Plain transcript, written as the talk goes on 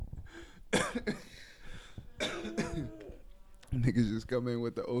Niggas just come in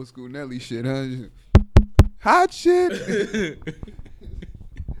with the old school Nelly shit, huh? Hot shit.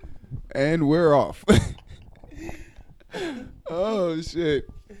 And we're off. Oh, shit.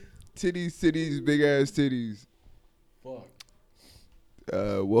 Titties, big ass titties. Fuck.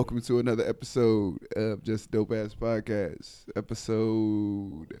 Welcome to another episode of Just Dope Ass Podcast.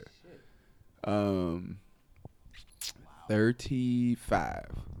 Episode 35.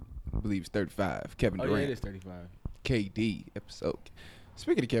 I believe it's 35. Kevin Durant. Yeah, it is 35. KD episode.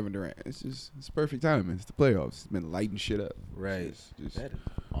 Speaking of Kevin Durant, it's perfect timing. It's the playoffs. It's been lighting shit up. Right. Just That is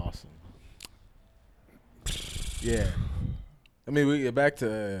awesome. Yeah. I mean, we get back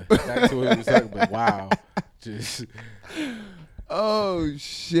to what we was talking about. Wow. Just oh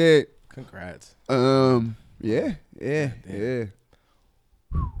shit. congrats. Yeah. Damn.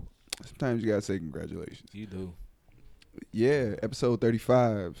 Sometimes you gotta say congratulations. You do. Yeah, episode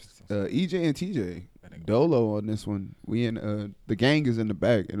 35. EJ and TJ. Dolo on this one. We in the gang is in the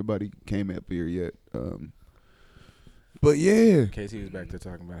back. Anybody came up here yet? But yeah. KT was back there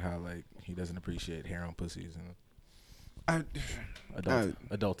talking about how like he doesn't appreciate hair on pussies and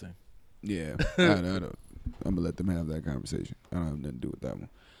adulting. Yeah. I don't. I'm gonna let them have that conversation. I don't have nothing to do with that one.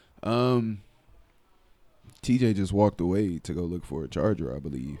 TJ just walked away to go look for a charger, I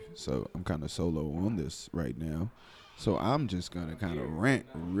believe. So I'm kind of solo on this right now. So I'm just gonna kind of rant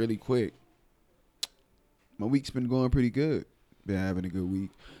really quick. My week's been going pretty good. Been having a good week.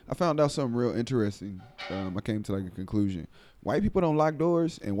 I found out something real interesting. I came to like a conclusion. White people don't lock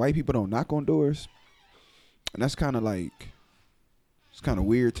doors and white people don't knock on doors. And that's kind of like, it's kind of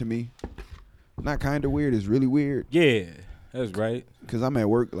weird to me. Not kind of weird, it's really weird. Yeah, that's right. Because I'm at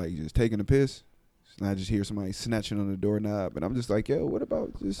work like just taking a piss. And I just hear somebody snatching on the doorknob. And I'm just like, yo, what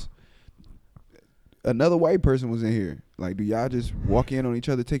about just another white person was in here? Like, do y'all just walk in on each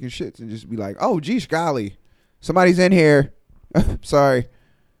other taking shits and just be like, oh, geez, golly, somebody's in here. Sorry.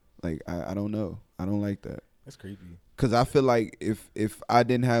 Like, I don't know. I don't like that. That's creepy. Because I feel like if I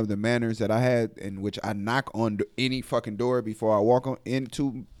didn't have the manners that I had, in which I knock on any fucking door before I walk on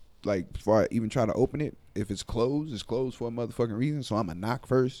into, like, before I even try to open it, if it's closed for a motherfucking reason. So I'm going to knock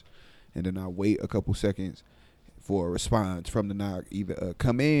first, and then I wait a couple seconds for a response from the knock, either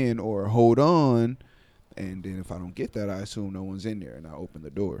come in or hold on. And then if I don't get that, I assume no one's in there, and I open the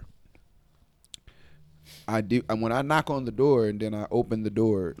door. I do. And when I knock on the door and then I open the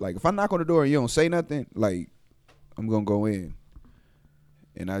door, like if I knock on the door and you don't say nothing, like I'm gonna go in.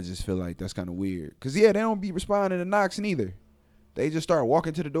 And I just feel like that's kind of weird. Cause yeah, they don't be responding to knocks neither. They just start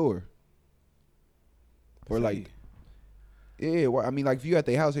walking to the door. Or like, yeah. Well, I mean, like if you at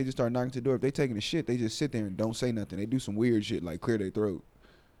their house, they just start knocking to the door. If they taking a shit, they just sit there and don't say nothing. They do some weird shit like clear their throat.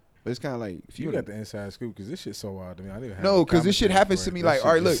 But it's kind of like if you got the inside scoop because this shit's so wild to me. I didn't even have no, because this shit happens to me. Like,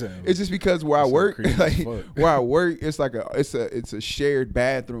 all right, look, it's just because where I work, like where I work, it's like it's a shared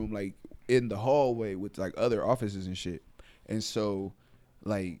bathroom like in the hallway with like other offices and shit. And so,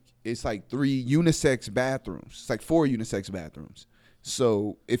 like it's like 3 unisex bathrooms. It's like 4 unisex bathrooms.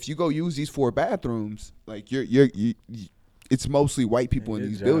 So if you go use these 4 bathrooms, like you it's mostly white people in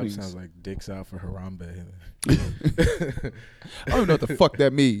these buildings. Sounds like dicks out for Harambe. I don't know what the fuck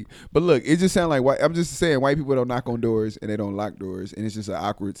that means. But look, it just sounds like white. I'm just saying white people don't knock on doors and they don't lock doors. And it's just an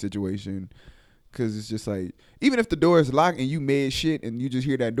awkward situation. Because it's just like, even if the door is locked and you mad shit and you just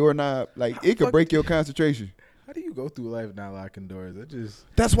hear that doorknob, like it could break your concentration. How do you go through life not locking doors?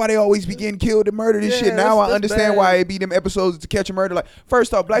 That's why they always be getting killed and murdered and shit. Now I understand why it be them episodes to catch a murder. Like,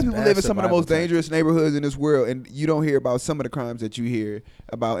 first off, black people live in some of the most dangerous neighborhoods in this world, and you don't hear about some of the crimes that you hear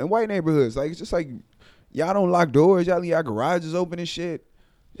about in white neighborhoods. Like, it's just like, y'all don't lock doors. Y'all leave y'all garages open and shit.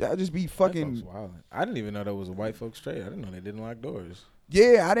 Y'all just be fucking. I didn't even know that was a white folks trade. I didn't know they didn't lock doors.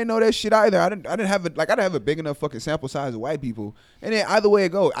 Yeah, I didn't know that shit either. I didn't have a big enough fucking sample size of white people. And then either way it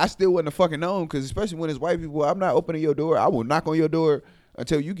go, I still wouldn't have fucking known, because especially when it's white people, I'm not opening your door. I will knock on your door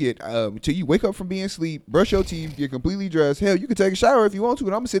until you get until you wake up from being asleep, brush your teeth, get completely dressed. Hell, you can take a shower if you want to,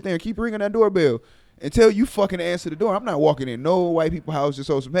 and I'm gonna sit there and keep ringing that doorbell until you fucking answer the door. I'm not walking in no white people house just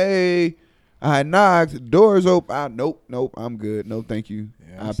so some, hey, I knocked, the door's open. Nope, I'm good. No, thank you.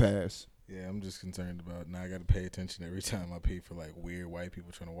 Yeah, I pass. Yeah, I'm just concerned about now I got to pay attention every time I pay for like weird white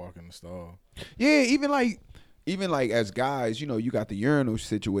people trying to walk in the stall. Yeah, even like as guys, you know, you got the urinal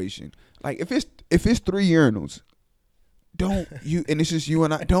situation. Like if it's 3 urinals, don't you, and it's just you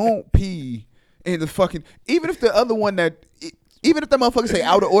and I, don't pee in the fucking, even if the motherfucker say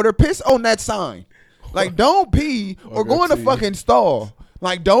out of order, piss on that sign. Like don't pee or go in the fucking stall.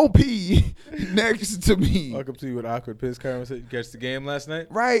 Like, don't pee next to me. Welcome to you with awkward piss conversation. You catch the game last night?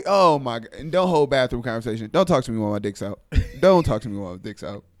 Right? Oh, my God. And don't hold bathroom conversation. Don't talk to me while my dick's out. Don't talk to me while my dick's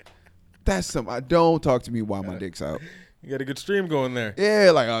out. That's don't talk to me while my dick's out. You got a good stream going there.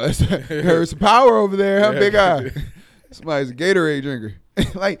 Yeah, like, oh, there's some power over there, huh, big eye? Somebody's a Gatorade drinker.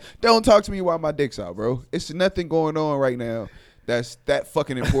 Like, don't talk to me while my dick's out, bro. It's nothing going on right now that's that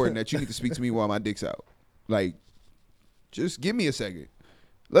fucking important that you need to speak to me while my dick's out. Like, just give me a second.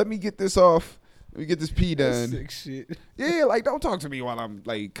 Let me get this off. Let me get this pee done. Sick shit. Yeah, like, don't talk to me while I'm,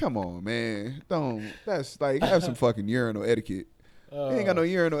 like, come on, man. That's, like, have some fucking urinal etiquette. You ain't got no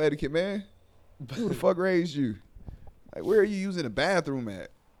urinal etiquette, man. Who the fuck raised you? Like, where are you using the bathroom at?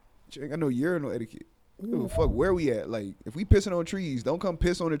 You ain't got no urinal etiquette. Who the fuck, where we at? Like, if we pissing on trees, don't come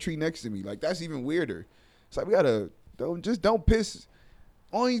piss on the tree next to me. Like, that's even weirder. It's like, we gotta, don't piss.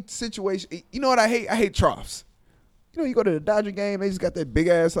 Only situation, you know what I hate? I hate troughs. You know, you go to the Dodger game, they just got that big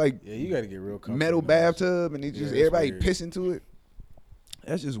ass, like, Yeah, you gotta get real comfortable. Metal bathtub, and they just, everybody weird. piss into it.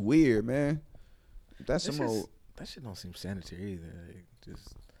 That's just weird, man. That's some old. That shit don't seem sanitary either. Like,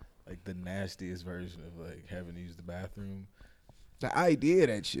 just like the nastiest version of like having to use the bathroom. The idea of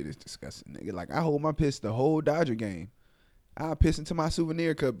that shit is disgusting, nigga. Like, I hold my piss the whole Dodger game. I'll piss into my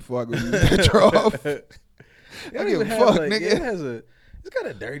souvenir cup before I go use that trough. I give a fuck, like, nigga. Yeah, it's got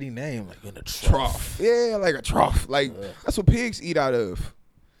a dirty name, like in a trough. Yeah, like a trough. Like, that's what pigs eat out of.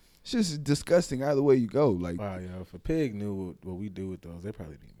 It's just disgusting either way you go. Like, Wow, yo, if a pig knew what we do with those, they'd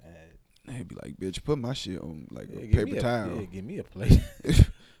probably be mad. they'd be like, bitch, put my shit on, like, a give paper me towel. Yeah, give me a plate.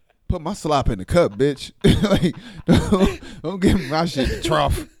 Put my slop in the cup, bitch. Like, don't give me my shit in the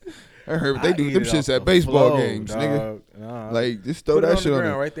trough. I heard what they do them shits at baseball games, nigga. Nah, Like, just throw put it that on shit the on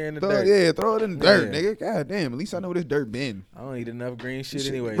ground it. right there in the Throw, dirt. yeah, throw it in the dirt, Yeah. nigga. God damn, at least I know where this dirt been. I don't eat enough green shit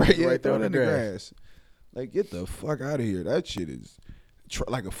anyway. Right, yeah, right throw there it on in the the grass. grass. Like, get the fuck out of here. That shit is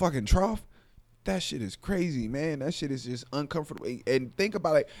like a fucking trough. That shit is crazy, man. That shit is just uncomfortable. And think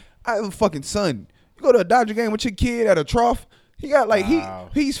about it. I have a fucking son. You go to a Dodger game with your kid at a trough. He got like Wow.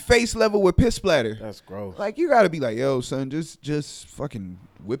 he's face level with piss splatter. That's gross. Like, you gotta be like, yo, son, just fucking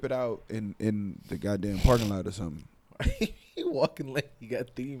whip it out in the goddamn parking lot or something. He walking like he got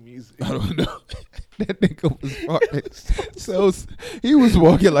theme music. I don't know. That nigga was walking. So he was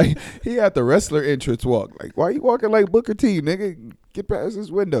walking like he had the wrestler entrance walk. Like, why you walking like Booker T, nigga? Get past this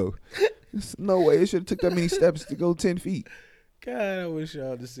window. There's no way it should have took that many steps to go 10 feet. God, I wish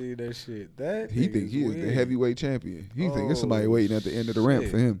y'all to see that shit. That He think he is the weird. heavyweight champion. He think there's somebody Oh, waiting at the end of the ramp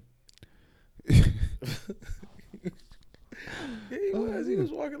shit. for him. Yeah, he was. He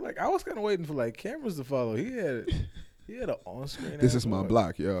was walking like I was kind of waiting for like cameras to follow. He had an on screen. This is my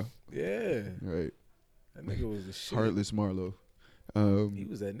block, y'all. Yeah, Right. that nigga was the shit. Heartless Marlowe. He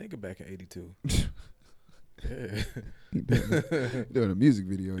was that nigga back in '82. He doing a music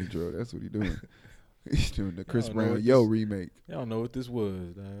video intro. That's what he doing. He's doing the Chris don't know Brown what Yo this- remake. Y'all don't know what this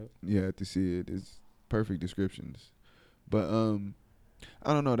was, dog. You have to see it. It's perfect descriptions. But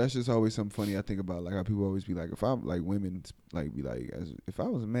I don't know. That's just always something funny I think about. Like how people always be like, if I'm like women, like be like, if I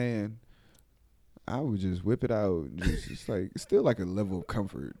was a man, I would just whip it out. And just like it's still like a level of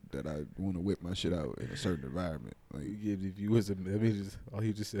comfort that I want to whip my shit out in a certain environment. Like If you was a, I mean, just all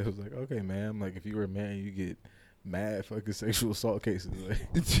he just said was like, okay, man. Like if you were a man, you get mad fucking sexual assault cases. Like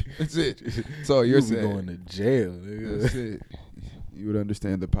that's it. That's all you're you be saying. going to jail, nigga. That's it. You would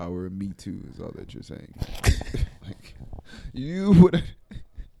understand the power of Me Too. Is all that you're saying. Like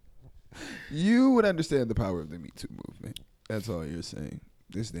you would understand the power of the Me Too movement. That's all you're saying.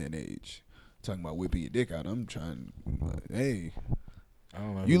 This day and age, talking about whipping your dick out. I'm trying. Hey, I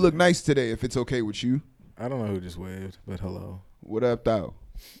don't know. you look nice today. If it's okay with you. I don't know who just waved, but hello. What up, thou?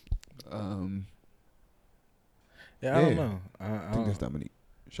 Yeah, I Yeah. don't know. I I think don't that's Dominique.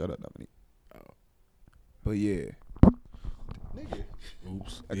 Shout out Dominique. Oh. But yeah. Nigga.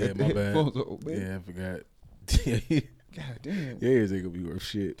 Oops. I Yeah, got the my bad. headphones on, man. Yeah, I forgot. God damn. Your ears ain't gonna be worth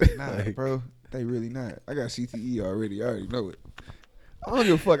shit. Nah, Like, bro. They really not. I got CTE already. I already know it. I don't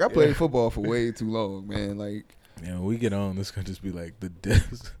give a fuck. I played football for way too long, man. Like, yeah, when we get on, this gonna just be like the deaf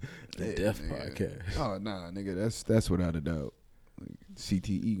nigga. podcast. Oh nah, nigga. That's without a doubt. Like,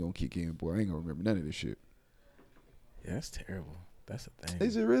 CTE gonna kick in, boy. I ain't gonna remember none of this shit. Yeah, that's terrible. That's a thing.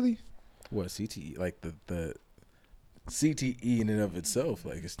 Is it really? What CTE? Like the CTE in and of itself,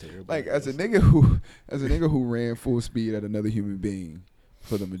 like it's terrible. Like as a nigga who ran full speed at another human being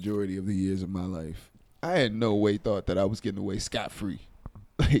for the majority of the years of my life, I had no way thought that I was getting away scot free.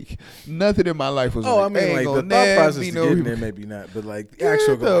 Like nothing in my life was. Oh, like, I mean, ain't like gonna the thought never process be to no getting there, maybe not, but like the Get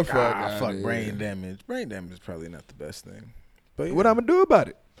actual the go, like, fuck outta fuck, here. brain damage. Brain damage is probably not the best thing. But yeah. What I'm gonna do about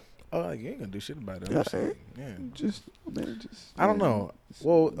it? Oh, like, you ain't gonna do shit about it. Just I don't know.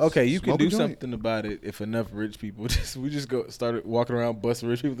 Well, okay, you can do joint. something about it if enough rich people started walking around busting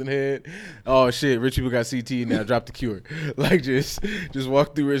rich people in the head. Oh shit, rich people got CT now. Drop the cure. Like just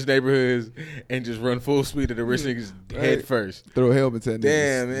walk through rich neighborhoods and just run full speed at the rich niggas head first. Throw helmets at niggas.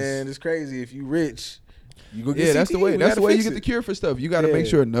 Damn, man, it's crazy. If you rich, you go get CT. That's the way. That's the way you get it. the cure for stuff. You got to make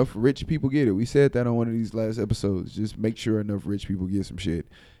sure enough rich people get it. We said that on one of these last episodes. Just make sure enough rich people get some shit.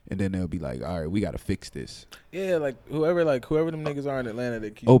 And then they'll be like, all right, we got to fix this. Yeah, like whoever them niggas are in Atlanta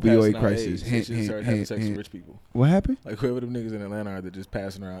that keep opioid crisis. They should start having sex with rich people. What happened? Like whoever them niggas in Atlanta are that just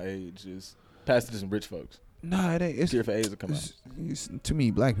passing around AIDS, just pass it to some rich folks. Nah, it ain't. It's cure for AIDS will come out. It's too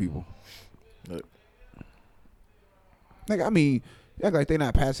many black people. Look. Like, I mean, act like they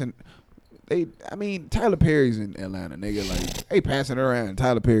not passing. Tyler Perry's in Atlanta, nigga. Like, they passing it around.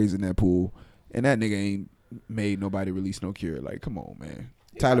 Tyler Perry's in that pool, and that nigga ain't made nobody release no cure. Like, come on, man.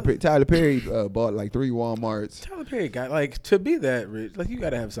 Tyler Perry bought like 3 Walmarts. Tyler Perry got, like, to be that rich, like, you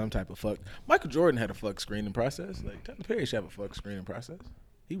got to have some type of fuck. Michael Jordan had a fuck screening process. Like, Tyler Perry should have a fuck screening process.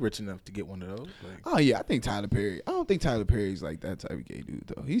 He rich enough to get one of those. Like, oh, yeah, I don't think Tyler Perry's like that type of gay dude,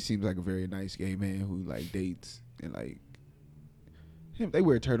 though. He seems like a very nice gay man who, like, dates and, like, they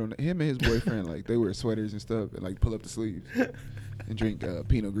wear him and his boyfriend, like, they wear sweaters and stuff and, like, pull up the sleeves and drink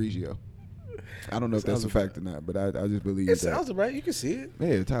Pinot Grigio. I don't know if that's a fact or not, but I just believe it sounds right. You can see it.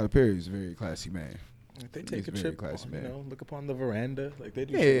 Yeah, Tyler Perry is a very classy man. Like they take a trip, classy man. Look upon the veranda, like they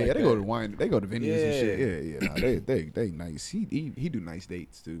do. Yeah, like they go to wine, they go to venues and shit. Yeah. Nah, they nice. He do nice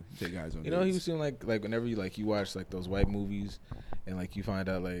dates too. Take guys on. He was doing like whenever you watch like those white movies, and like you find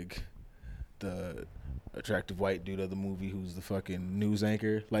out like the attractive white dude of the movie who's the fucking news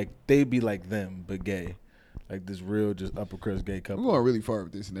anchor, like they be like them but gay. Like this real just upper crust gay couple. We're going really far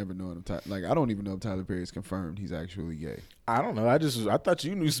with this, never knowing him. Like I don't even know if Tyler Perry is confirmed he's actually gay. I don't know. I thought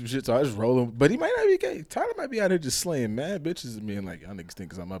you knew some shit, so I just roll him. But he might not be gay. Tyler might be out here just slaying mad bitches and being like, y'all niggas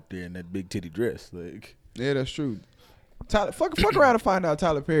think 'cause I'm up there in that big titty dress. Like, yeah, that's true. Tyler, fuck around and find out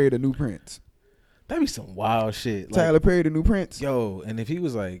Tyler Perry the new Prince. That'd be some wild shit. Tyler Perry the new Prince. Yo, and if he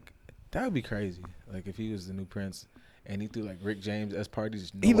was like, that would be crazy. Like if he was the new Prince. And he threw like Rick James as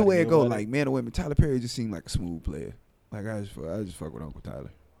parties. Either way it go, like man or women, Tyler Perry just seemed like a smooth player. Like I just fuck with Uncle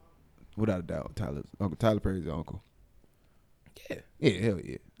Tyler, without a doubt. Uncle Tyler Perry's an uncle. Yeah, hell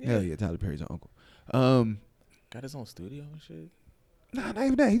yeah. Tyler Perry's an uncle. Got his own studio and shit. Nah, not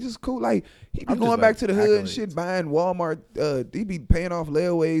even that. He just cool. Like he be going back to the hood and shit, buying Walmart. He be paying off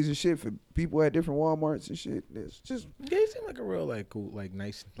layaways and shit for people at different Walmarts and shit. It's just he seemed like a real like cool, like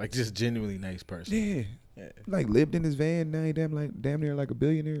nice, like just genuinely nice person. Yeah. Like lived in his van. Now he damn near like a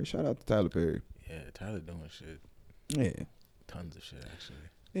billionaire. Shout out to Tyler Perry. Yeah, Tyler doing shit. Yeah, tons of shit actually.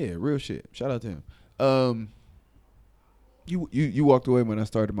 Yeah, real shit. Shout out to him. You walked away when I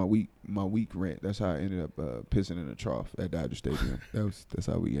started my week rant. That's how I ended up pissing in a trough at Dodger Stadium. That's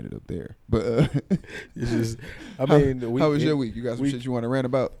how we ended up there. But it's just, how was your week? You got some shit you want to rant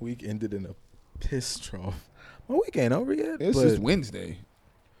about? Week ended in a piss trough. My week ain't over yet. It's just Wednesday.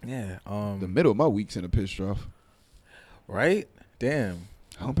 Yeah. The middle of my week's in a piss trough. Right? Damn.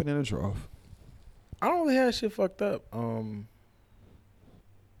 Humping in a trough. I don't really have shit fucked up.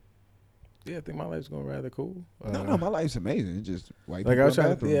 Yeah, I think my life's going rather cool. No, my life's amazing. It's just white like people I was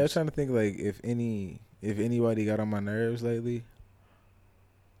trying to think like if anybody got on my nerves lately.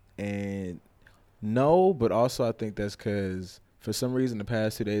 And no, but also I think that's because for some reason the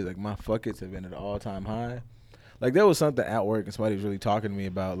past 2 days, like my fuck it's have been at an all-time high. Like there was something at work and somebody was really talking to me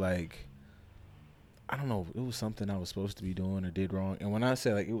about like, I don't know, it was something I was supposed to be doing or did wrong. And when I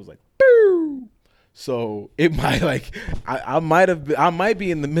said like, it was like, boo! So it might like, I might be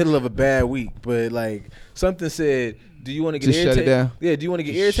in the middle of a bad week, but like something said, do you want to get irritated? Shut it down. Yeah, do you want to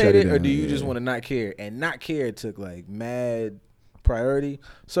get irritated or do you just want to not care? And not care took like mad priority.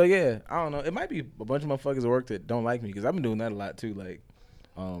 So yeah, I don't know. It might be a bunch of motherfuckers at work that don't like me because I've been doing that a lot too. Like,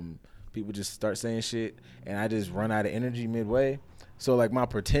 people just start saying shit and I just run out of energy midway. So like my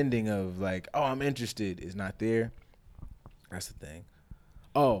pretending of like, oh, I'm interested is not there. That's the thing.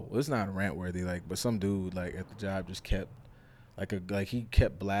 Oh, well, it's not rant worthy, like, but some dude like at the job just kept he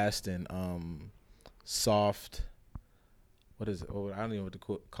kept blasting soft, what is it? Oh, I don't know what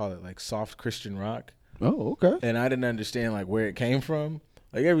to call it, like soft Christian rock. Oh, okay. And I didn't understand like where it came from.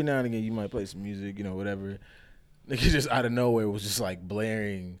 Like every now and again you might play some music, you know, whatever. Like it just out of nowhere was just like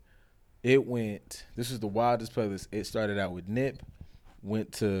blaring. It went, this was the wildest playlist. It started out with Nip,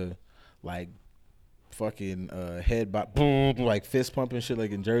 went to like fucking head bop, boom, like fist pumping shit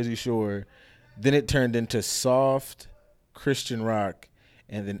like in Jersey Shore. Then it turned into soft Christian rock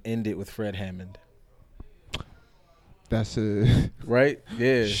and then ended with Fred Hammond. That's a right.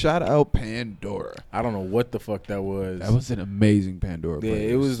 Yeah. Shout out Pandora. I don't know what the fuck that was. That was an amazing Pandora. Yeah,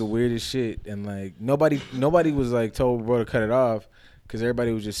 it was the weirdest shit, and like nobody was like told bro to cut it off because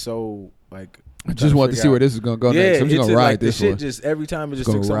everybody was just so like. I just want to see where this is gonna go next. I'm just gonna ride this one. Just every time it just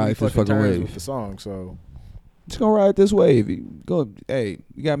took so many fucking turns with the song. So just gonna ride this wave. Hey,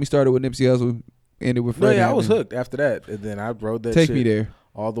 you got me started with Nipsey Hussle, ended with Fred. Yeah, I was hooked after that, and then I rode that. Take shit me there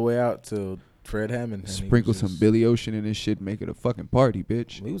all the way out to Fred Hammond. Sprinkle some Billy Ocean in this shit, make it a fucking party,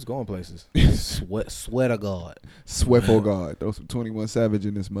 bitch. He was going places. Swear to God. Swear for God. Throw some 21 Savage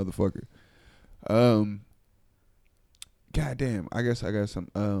in this motherfucker. Goddamn. I guess I got some.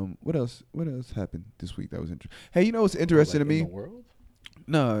 What else happened this week that was interesting? Hey, you know what's interesting to me? In the world?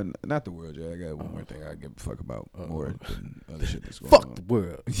 No, not the world, Jay. I got one more thing I give a fuck about more than other shit that's going on. Fuck the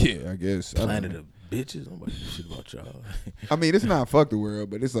world. Yeah, I guess. Planet of bitches. Nobody gives a shit about y'all. I mean, it's not fuck the world,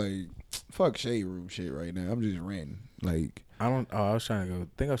 but it's like fuck Shade Room shit right now. I'm just ranting. Like I was trying to go. I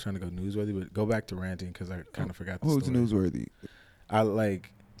think I was trying to go newsworthy, but go back to ranting because I kind of forgot. Who's newsworthy?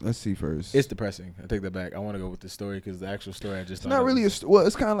 Let's see first. It's depressing. I take that back. I want to go with the story because the actual story I just. It's not really it's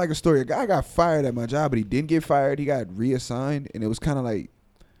kind of like a story. A guy got fired at my job, but he didn't get fired. He got reassigned, and it was kind of like.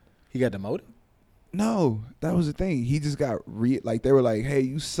 He got demoted? No, that was the thing. He just got they were like, "Hey,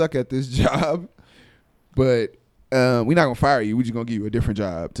 you suck at this job, but we're not gonna fire you. We're just gonna give you a different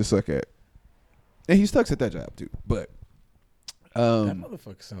job to suck at." And he sucks at that job too. But that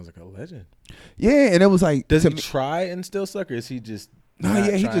motherfucker sounds like a legend. Yeah, and it was like, does he try and still suck, or is he just? No,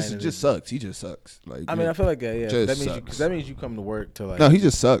 yeah, he just sucks. He just sucks. Like, I mean, I feel like that means you come to work to like. No, he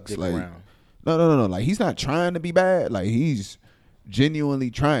just sucks. Like, around. No. Like, he's not trying to be bad. Like, he's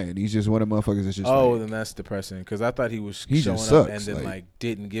genuinely trying. He's just one of the motherfuckers that's just. Oh, then that's depressing. Because I thought he was showing up and then like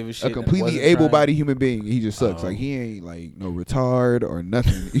didn't give a shit. A completely able-bodied human being. He just sucks. Like, he ain't like no retard or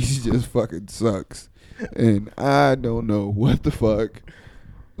nothing. He just fucking sucks. And I don't know what the fuck.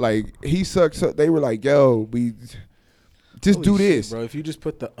 Like, he sucks. They were like, "Yo, we." Just Holy do this, shit, bro. If you just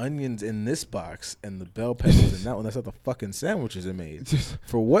put the onions in this box and the bell peppers in that one, that's how the fucking sandwiches are made.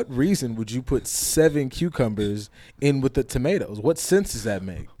 For what reason would you put 7 cucumbers in with the tomatoes? What sense does that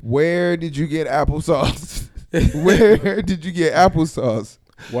make? Where did you get applesauce? Where did you get applesauce?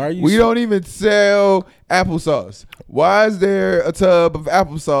 Why are you? We don't even sell applesauce. Why is there a tub of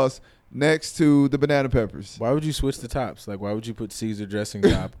applesauce next to the banana peppers? Why would you switch the tops? Like, why would you put Caesar dressing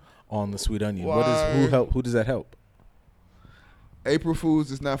top on the sweet onion? Who does that help? April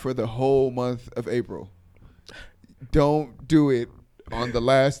Fools is not for the whole month of April. Don't do it on the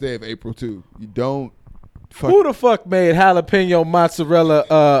last day of April too. You don't. Who the fuck made jalapeno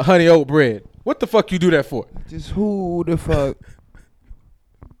mozzarella honey oat bread? What the fuck you do that for? Just who the fuck?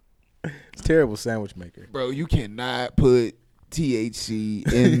 It's terrible sandwich maker. Bro, you cannot put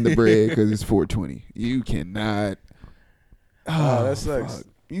THC in the bread because it's 420. You cannot. Oh, that sucks. Fuck.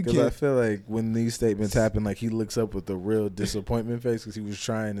 Because I feel like when these statements happen, like he looks up with a real disappointment face because he was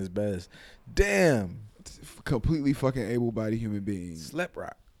trying his best. Damn. Completely fucking able-bodied human being. Slap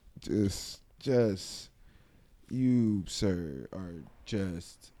rock. Just you, sir, are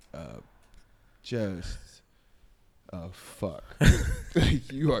just a fuck.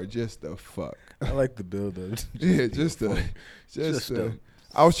 You are just a fuck. I like the build-up. Yeah, just a.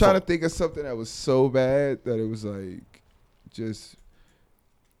 I was trying to think of something that was so bad that it was like, just.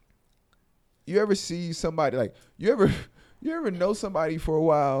 You ever see somebody like you ever know somebody for a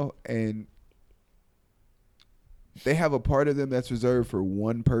while and they have a part of them that's reserved for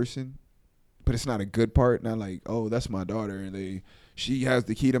one person, but it's not a good part. Not like, oh, that's my daughter and she has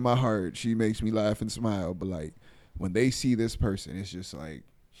the key to my heart. She makes me laugh and smile. But like when they see this person, it's just like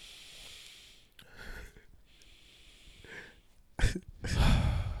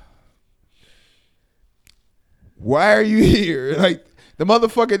why are you here? Like the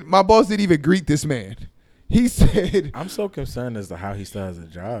motherfucker, my boss didn't even greet this man. He said, I'm so concerned as to how he still has a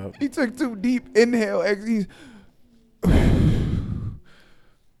job. He took 2 deep inhale.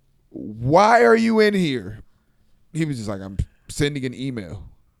 Why are you in here? He was just like, I'm sending an email.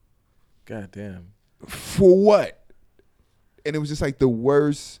 God damn. For what? And it was just like the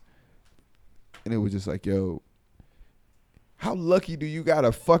worst. And it was just like, yo, how lucky do you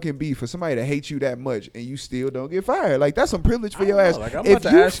gotta fucking be for somebody to hate you that much and you still don't get fired? Like that's some privilege for your ass. Like, I'm about to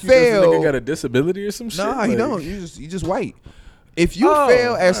ask you, does this nigga got a disability or some shit? Nah, he don't. You just white. If you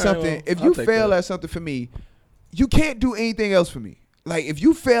fail at something, at something for me, you can't do anything else for me. Like if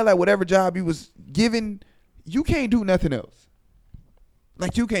you fail at whatever job you was given, you can't do nothing else.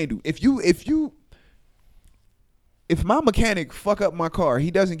 Like you can't do if my mechanic fuck up my car, he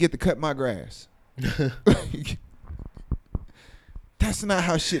doesn't get to cut my grass. That's not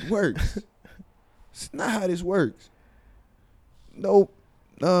how shit works. It's not how this works. Nope.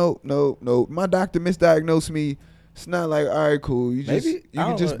 No. My doctor misdiagnosed me. It's not like, all right, cool. You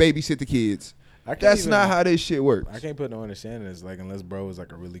can just babysit the kids. That's not how this shit works. I can't put no understanding. It's like unless bro is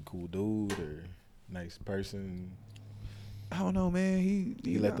like a really cool dude or nice person. I don't know, man.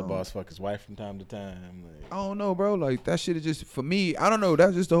 He let the boss fuck his wife from time to time. Like, I don't know, bro. Like that shit is just for me. I don't know.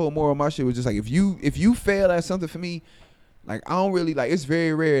 That's just the whole moral of my shit was just like if you fail at something for me, like I don't really like. It's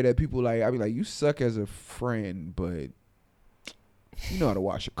very rare that people like. I be like, you suck as a friend, but you know how to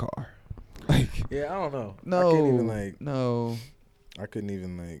wash a car. Like yeah, I don't know. No, I can't even like. No, I couldn't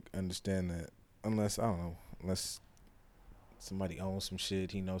even like understand that unless I don't know unless. Somebody owns some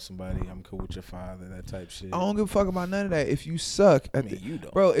shit. He knows somebody. I'm cool with your father. That type shit. I don't give a fuck about none of that. If you suck, you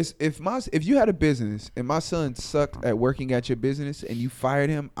don't. Bro. If you had a business and my son sucked at working at your business and you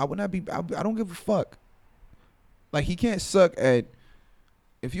fired him, I would not be. I don't give a fuck. Like he can't suck at.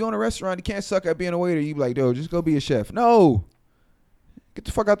 If you own a restaurant, he can't suck at being a waiter. You be like, yo, just go be a chef. No, get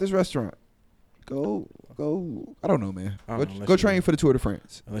the fuck out this restaurant. Go. I don't know, man. Go train for the Tour de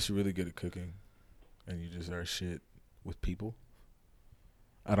France. Unless you're really good at cooking, and you just are shit with people.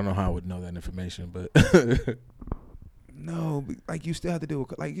 I don't know how I would know that information, but no, like you still have to do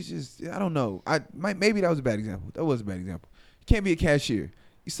it. Like it's just I don't know. Maybe that was a bad example. That was a bad example. You can't be a cashier.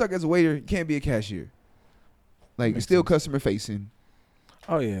 You suck as a waiter. You can't be a cashier. Like you're still customer facing.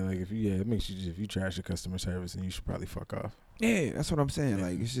 Oh yeah, like it makes you if you trash your customer service, then you should probably fuck off. Yeah, that's what I'm saying. Yeah,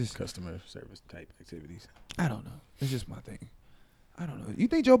 like it's just customer service type activities. I don't know. It's just my thing. I don't know. You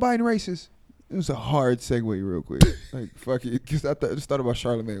think Joe Biden racist? It was a hard segue real quick. Like, fuck it. Because I just thought about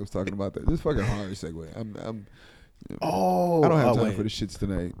Charlamagne was talking about that. This fucking hard segue. I don't have time for the shits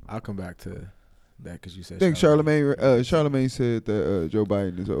tonight. I'll come back to that because you said I think Charlamagne said that Joe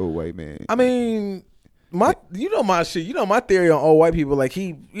Biden is an old white man. I mean, my shit. You know my theory on old white people. Like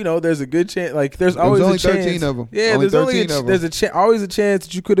there's a good chance. Like there's always only a chance. 13 of them. Yeah, there's always a chance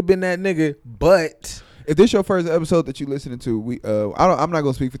that you could have been that nigga. But if this your first episode that you listening to, I'm not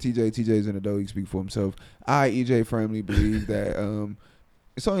gonna speak for TJ. TJ's in the dough. He can speak for himself. EJ, firmly believe that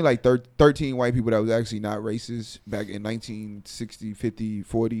it's only like 13 white people that was actually not racist back in 1960, 50,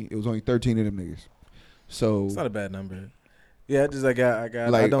 40. It was only 13 of them niggas. So it's not a bad number. Yeah, just I got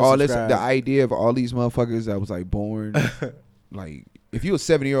like I don't all subscribe. this. The idea of all these motherfuckers that was like born, like if you a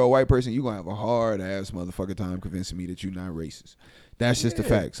 70-year-old white person, you gonna have a hard ass motherfucker time convincing me that you not racist. That's just the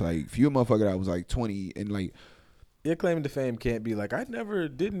facts. Like, if you a motherfucker that was like 20 and like, your claim to fame can't be like I never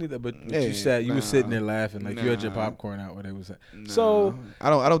did either, but you was sitting there laughing like you had your popcorn out when they was. So I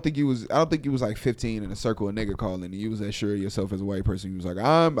don't think you was like 15 in a circle of nigga calling and you was that sure of yourself as a white person. You was like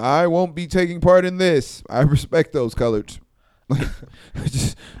I won't be taking part in this. I respect those colors. Like,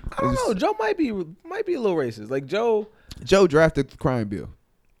 I don't know. Joe might be a little racist. Like Joe drafted the crime bill.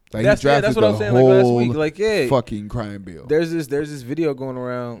 Like that's what I was saying like last week. Like fucking crime bill. There's this video going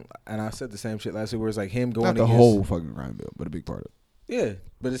around, and I said the same shit last week where it's like him going not the whole fucking crime bill, but a big part of it. Yeah,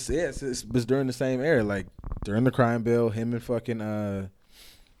 but it's during the same era, like during the crime bill, him and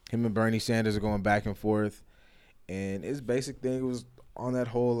Bernie Sanders are going back and forth, and his basic thing was on that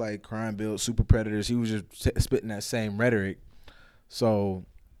whole like crime bill, super predators. He was just spitting that same rhetoric. So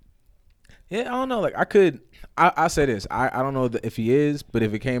yeah, I don't know. Like I say this. I don't know if he is, but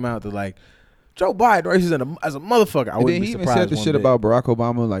if it came out that like Joe Biden racist as a motherfucker, I wouldn't be surprised. He even said the shit about Barack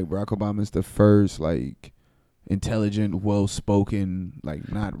Obama. Like Barack Obama's the first like intelligent, well spoken,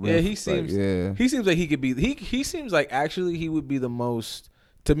 like not. Yeah, he seems. Like, he seems like he could be. He seems like actually he would be the most,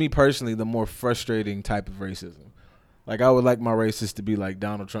 to me personally, the more frustrating type of racism. Like I would like my racist to be like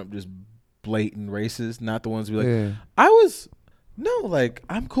Donald Trump, just blatant racist, not the ones who be like like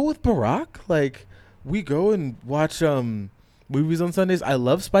I'm cool with Barack. Like we go and watch movies on Sundays. I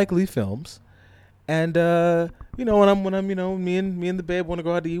love Spike Lee films, and when I'm me and the babe want to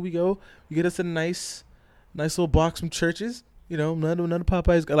go out to eat, we get us a nice little box from Churches. None of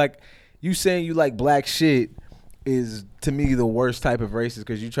Popeyes. Like you saying you like black shit is to me the worst type of racist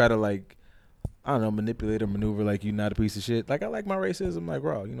because you try to like. I don't know, manipulate or maneuver like you not a piece of shit. Like I like my racism like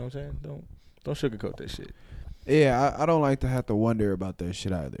raw, you know what I'm saying? Don't sugarcoat that shit. Yeah, I don't like to have to wonder about that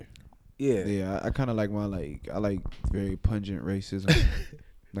shit either. Yeah. Yeah, I kinda like I like very pungent racism.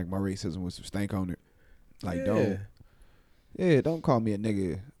 Like my racism with some stank on it. Like don't call me a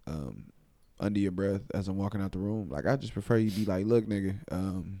nigga under your breath as I'm walking out the room. Like I just prefer you be like, look nigga,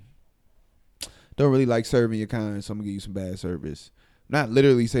 don't really like serving your kind, so I'm gonna give you some bad service. Not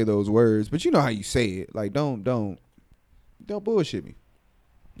literally say those words, but you know how you say it. Like don't bullshit me.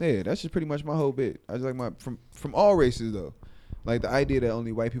 Yeah, that's just pretty much my whole bit. I just like from all races though. Like the idea that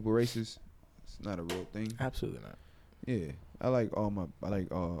only white people racist, it's not a real thing. Absolutely not. Yeah, I like all.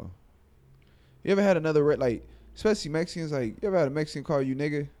 You ever had another like especially Mexicans. Like, you ever had a Mexican call you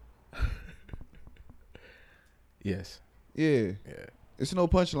nigga? Yes. Yeah. Yeah. It's no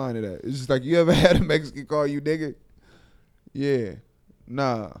punchline to that. It's just like, you ever had a Mexican call you nigga? Yeah.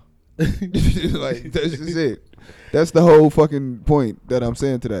 Nah. Like, that's just it. That's the whole fucking point that I'm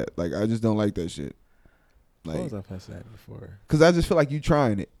saying to that. Like, I just don't like that shit. Like, what was I past that before? Cause I just feel like you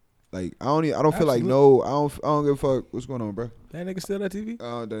trying it. Like, I don't feel like I don't give a fuck. What's going on, bro? That nigga still that TV?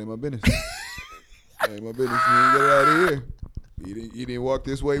 That ain't my business. That ain't my business. You didn't get it out of here. You didn't walk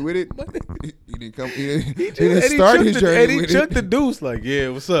this way with it. He didn't come. He didn't start his journey. And he chucked the deuce like, yeah,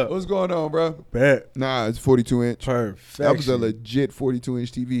 what's up? What's going on, bro? Bet. Nah, it's 42 inch. Perfect. That was a legit 42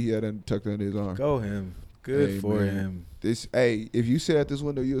 inch TV he had tucked under his arm. Go him. Good for him. If you sit at this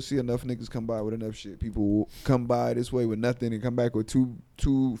window, you'll see enough niggas come by with enough shit. People will come by this way with nothing and come back with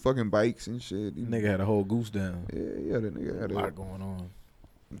two fucking bikes and shit. Nigga had a whole goose down. Yeah, that nigga had a lot going on.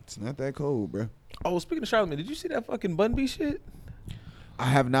 It's not that cold, bro. Oh, speaking of Charlamagne, did you see that fucking Bun B shit? I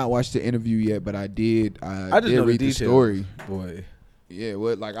have not watched the interview yet, but I did. I just know read the story. Boy. Yeah,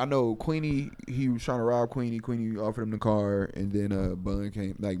 I know Queenie, he was trying to rob Queenie. Queenie offered him the car, and then Bun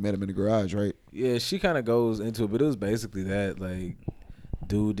came, met him in the garage, right? Yeah, she kind of goes into it, but it was basically that, like,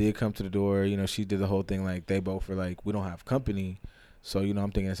 dude did come to the door. You know, she did the whole thing, like, they both were like, we don't have company. So, you know,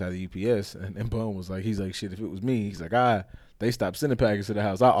 I'm thinking inside the UPS. And Bun was like, he's like, shit, if it was me, he's like, they stopped sending packages to the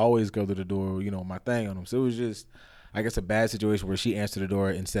house. I always go to the door, you know, my thing on them. So it was just, I guess, a bad situation where she answered the door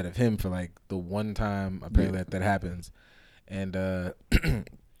instead of him for, like, the one time apparently that happens. And,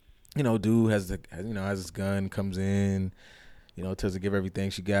 you know, dude has his gun, comes in, you know, tells her to give everything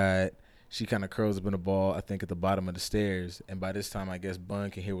she got. She kind of curls up in a ball, I think, at the bottom of the stairs. And by this time, I guess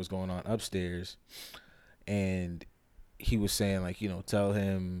Bun can hear what's going on upstairs. And he was saying, like, you know, tell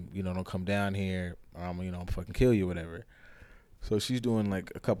him, you know, don't come down here or I'm fucking kill you or whatever. So she's doing,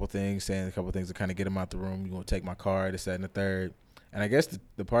 like, saying a couple things to kind of get him out the room. You want to take my car, this, that, and the third. And I guess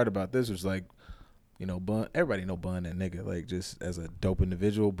the part about this was, like, you know, Bun, everybody know Bun, that nigga, like, just as a dope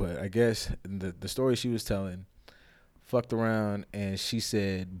individual. But I guess the story she was telling fucked around, and she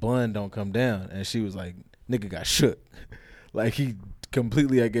said, Bun don't come down. And she was like, nigga got shook. Like, he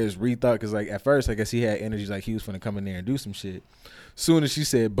completely, I guess, rethought. Because, like, at first, I guess he had energy like he was finna come in there and do some shit. Soon as she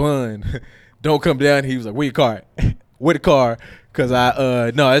said, Bun, don't come down, he was like, where your car? Where the car? Because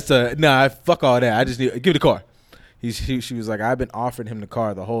fuck all that. I just need, give the car. She was like, I've been offering him the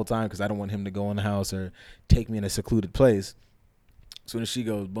car the whole time because I don't want him to go in the house or take me in a secluded place. As soon as she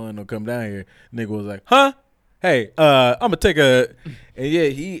goes, Bun, don't come down here. Nigga was like, huh? Hey, I'm gonna take a, and yeah,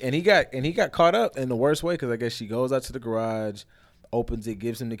 he got caught up in the worst way because I guess she goes out to the garage, opens it,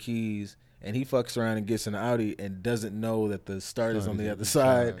 gives him the keys, and he fucks around and gets in the Audi and doesn't know that the start is on the other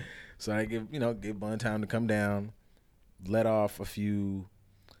side. So I give Bun time to come down, let off a few.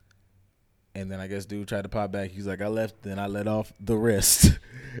 And then I guess dude tried to pop back. He's like, I left, then I let off the rest.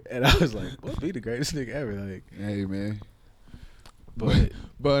 And I was like, what be the greatest nigga ever? Like, hey, man. But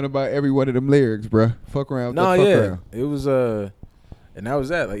about every one of them lyrics, bro. Fuck around. Around. It was, and that was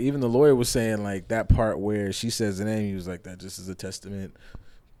that. Like, even the lawyer was saying, like, that part where she says the name, he was like, that just is a testament.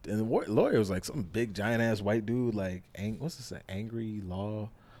 And the lawyer was like some big, giant-ass white dude, like, what's this, Angry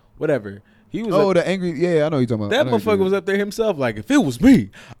Law? Whatever. He was the angry, yeah, I know you're talking about. That motherfucker was up there himself, like, if it was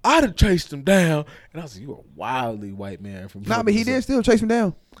me, I'd have chased him down. And I was like, you a wildly white man. But he did still chase him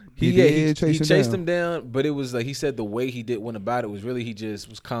down. He chased him down, but it was like, he said the way he went about it was really, he just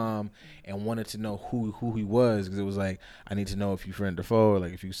was calm and wanted to know who he was, because it was like, I need to know if you friend or foe, or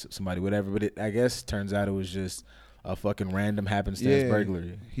like if you somebody, whatever. But I guess turns out it was just a fucking random happenstance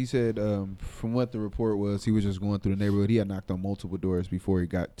burglary. He said, from what the report was, he was just going through the neighborhood. He had knocked on multiple doors before he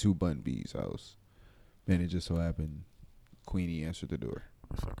got to Bun B's house. And it just so happened Queenie answered the door.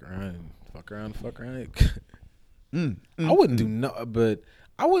 Fuck around. I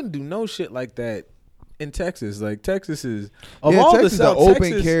wouldn't do no shit like that in Texas. Like, Texas is Texas the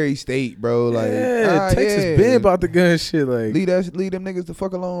open carry state, bro. Like, Texas been about the gun shit. Like, leave them niggas the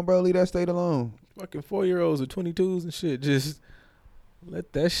fuck alone, bro. Leave that state alone. Fucking 4-year-olds or 22s and shit. Just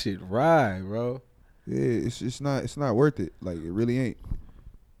let that shit ride, bro. Yeah, it's not worth it. Like, it really ain't.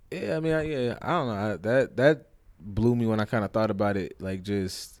 Yeah, I mean, I don't know. That blew me when I kind of thought about it. Like,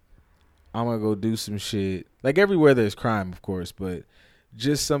 just, I'm gonna go do some shit. Like, everywhere there's crime, of course, but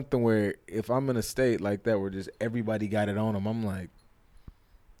just something where if I'm in a state like that where just everybody got it on them, I'm like,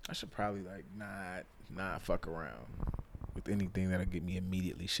 I should probably like not fuck around with anything that'll get me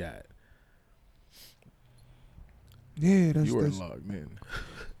immediately shot. Yeah, you were logged in.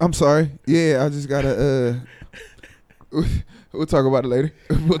 I'm sorry. Yeah, I just gotta. We'll talk about it later.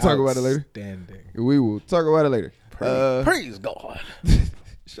 We will talk about it later. Praise God.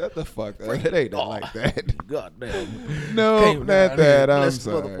 Shut the fuck up. It ain't like that. Goddamn. No, not that. I'm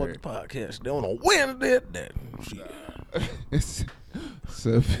sorry. Motherfucking podcast. They on a Wednesday. That shit.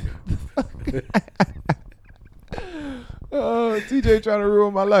 So, TJ trying to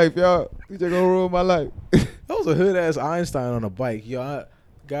ruin my life, y'all. TJ gonna ruin my life. That was a hood ass Einstein on a bike, yo. I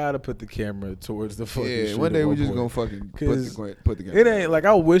gotta put the camera towards the fucking. Yeah, shit one day we just point. gonna fucking put the camera. It ain't like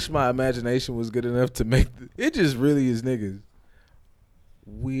I wish my imagination was good enough to make. It just really is niggas.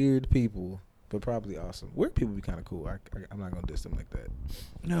 Weird people, but probably awesome. Weird people be kind of cool. I'm not gonna diss them like that.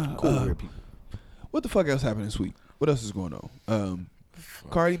 No, Cool weird people. What the fuck else happened this week? What else is going on?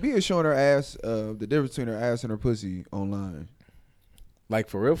 Cardi B is showing her ass, the difference between her ass and her pussy online. Like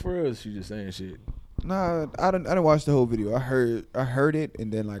for real, or is she just saying shit? Nah, I didn't watch the whole video. I heard it,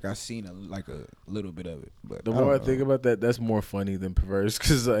 and then like I seen a little bit of it. But The more I think about that, that's more funny than perverse.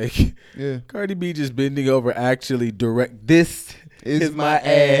 Cause like, yeah, Cardi B just bending over, actually direct. This is my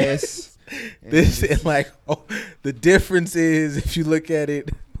ass. This and like, oh, the difference is if you look at it,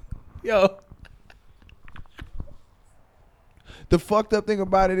 yo. The fucked up thing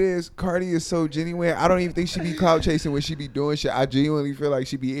about it is Cardi is so genuine. I don't even think she be clout chasing when she be doing shit. I genuinely feel like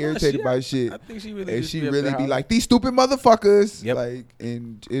she be irritated by shit. I think she really. And she really be like, these stupid motherfuckers. Yep. Like,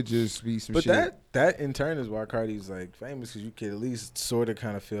 and it just be some shit. But that in turn is why Cardi's like famous, because you can at least sort of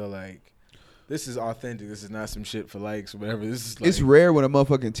kind of feel like this is authentic. This is not some shit for likes or whatever. This is like, it's rare when a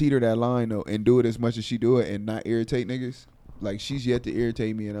motherfucking teeter that line though and do it as much as she do it and not irritate niggas. Like, she's yet to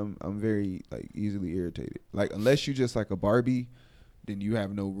irritate me, and I'm very like easily irritated. Like, unless you just like a Barbie, then you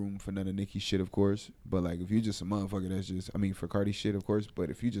have no room for none of Nicki's shit, of course. But like, if you just a motherfucker that's just, I mean, for Cardi shit, of course.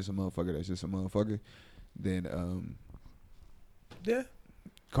 But if you just a motherfucker that's just a motherfucker, then yeah.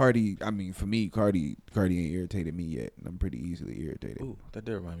 Cardi, I mean, for me, Cardi ain't irritated me yet, and I'm pretty easily irritated. Ooh, that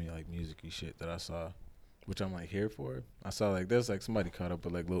did remind me of like music-y shit that I saw, which I'm like here for. I saw like there's like somebody caught up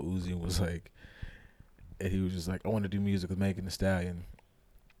with like Lil Uzi and was like, and he was just like, I want to do music with Megan Thee Stallion,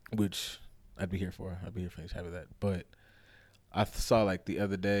 which I'd be here for. I'd be here for each half of that. But I saw like the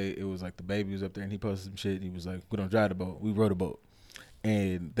other day, it was like the baby was up there and he posted some shit and he was like, we don't drive the boat, we rode a boat.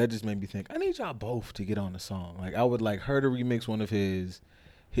 And that just made me think, I need y'all both to get on the song. Like, I would like her to remix one of him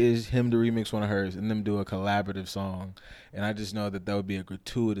to remix one of hers, and them do a collaborative song. And I just know that would be a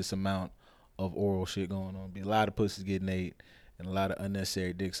gratuitous amount of oral shit going on. Be a lot of pussies getting ate and a lot of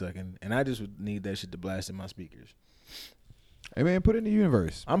unnecessary dick sucking. And I just would need that shit to blast in my speakers. Hey man, put it in the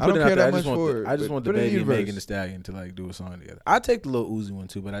universe. I'm I don't putting care it out that there. much for it. I just want the put it in baby and universe. Megan Thee Stallion to like do a song together. I take the Lil Uzi one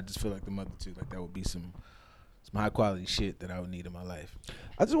too, but I just feel like the mother two, like that would be some high quality shit that I would need in my life.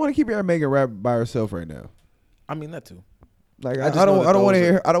 I just want to keep hearing Megan rap by herself right now. I mean that too. Like, I I don't want to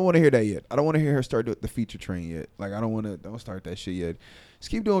hear. I don't want to hear that yet. I don't want to hear her start the feature train yet. Like, don't start that shit yet.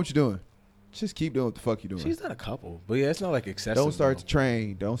 Just keep doing what you're doing. Just keep doing what the fuck you're doing. She's not a couple, but yeah, it's not like excessive. Don't start the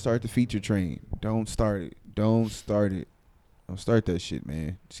train. Don't start the feature train. Don't start it. Don't start it. Don't start that shit,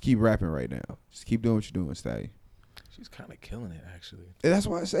 man. Just keep rapping right now. Just keep doing what you're doing, Stay. She's kind of killing it, actually. And that's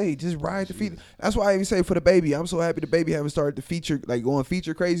why I say just ride the feature. That's why I even say for the baby, I'm so happy the baby haven't started the feature, like going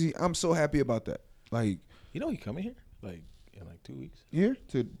feature crazy. I'm so happy about that. Like, you know, he coming here like in like 2 weeks. Here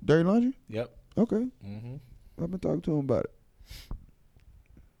to Dirty Laundry. Yep. Okay. Mm-hmm. I've been talking to him about it.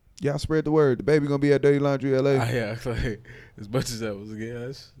 Y'all spread the word. The baby gonna be at Dirty Laundry LA. Yeah, like, as much as that was,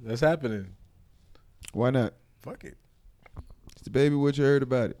 yeah, that's happening. Why not? Fuck it. It's the baby. What you heard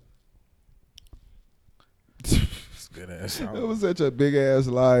about it? It's good ass. It was such a big ass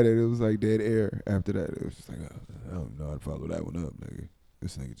lie that it was like dead air. After that, it was just like, I don't know how to follow that one up, nigga.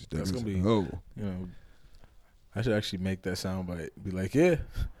 This nigga just that's gonna be. You know, I should actually make that soundbite. Be like, yeah.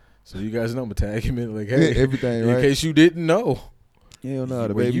 So you guys know, I'm gonna tag him in like, hey, everything, in right? case you didn't know. Hell no,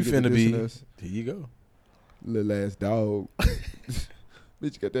 the where baby you finna be. us. There you go. Little ass dog.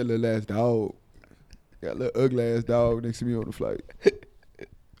 Bitch got that little ass dog. Got a little ugly ass dog next to me on the flight.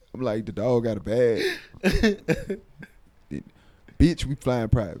 I'm like, the dog got a bag. Bitch, we flying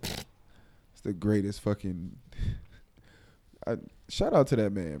private. It's the greatest fucking. Shout out to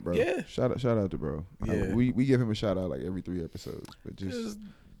that man, bro. Yeah. Shout out to bro. Yeah. We give him a shout out like every 3 episodes, but just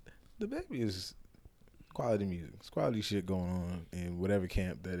the baby is quality music. It's quality shit going on in whatever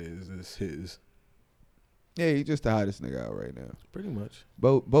camp that is his. Yeah, he's just the hottest nigga out right now. Pretty much.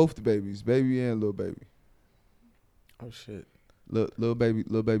 Both the babies, baby and Lil Baby. Oh shit. Lil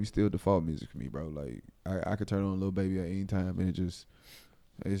Baby still default music for me, bro. Like I could turn on Lil Baby at any time and it's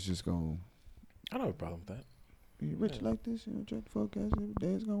just gonna. I don't have a problem with that. You rich like this, you know, check the forecast every day,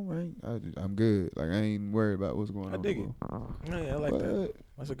 it's gonna rain. I'm good. Like, I ain't worried about what's going on. I dig it. Yeah, I like that.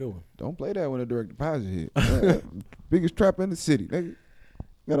 That's a good one. Don't play that when a direct deposit hit. Biggest trap in the city, nigga.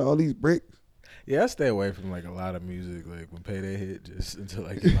 Got all these bricks. Yeah, I stay away from like a lot of music. Like when Payday hit, just until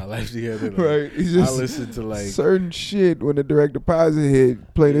I get my life together. Like, right. I listen to like certain shit. When the direct deposit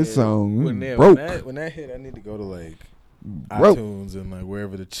hit, play this song. When broke. When that hit, I need to go to like broke. iTunes and like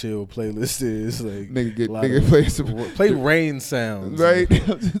wherever the chill playlist is. Like nigga play rain sounds. Right.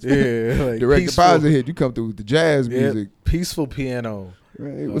 Yeah. Like direct deposit hit. You come through with the jazz music. Peaceful piano.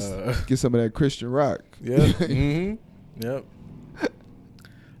 Right. Get some of that Christian rock. Yep. Yep.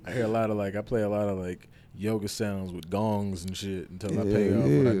 I hear a lot of like I play a lot of like yoga sounds with gongs and shit until I pay off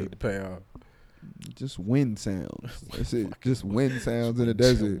what I need to pay off. Just wind sounds. That's it. Just wind sounds in the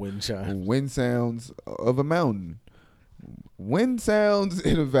desert. Wind chimes. Wind sounds of a mountain. Wind sounds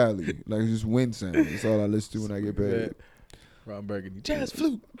in a valley. Like just wind sounds. That's all I listen to when I get paid. Ron Burgundy. Jazz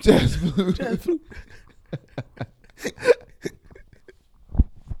flute. Jazz flute. Jazz flute.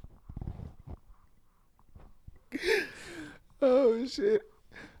 Oh shit.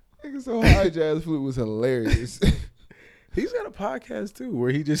 Nigga so high jazz flute was hilarious. He's got a podcast too where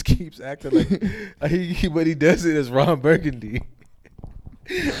he just keeps acting like but he does it as Ron Burgundy.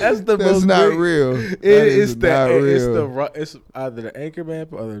 That's not real. It's either the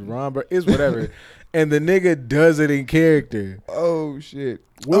Anchorman or the Ron Burgundy. It's whatever. And the nigga does it in character. Oh shit.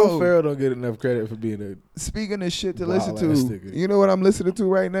 Will Ferrell don't get enough credit for being a speaking of shit to listen to. You know what I'm listening to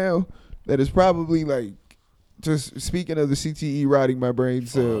right now? That is probably like just speaking of the CTE rotting my brain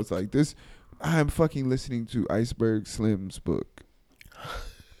cells, like this, I'm fucking listening to Iceberg Slim's book.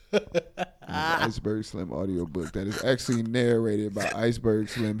 Iceberg Slim audiobook that is actually narrated by Iceberg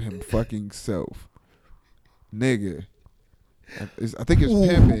Slim him fucking self. Nigga. I think it's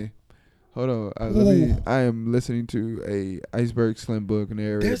pimping. Hold on. I am listening to a Iceberg Slim book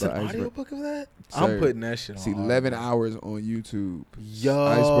narrated There's by an Iceberg. audiobook of that? Sir, I'm putting that shit on. It's 11 hours on YouTube. Yo.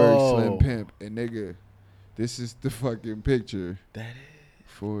 Iceberg Slim Pimp. And nigga, this is the fucking picture. That is.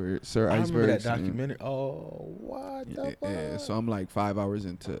 For Sir I Iceberg remember that Slim. documentary. Oh, what the fuck? Yeah, so I'm like 5 hours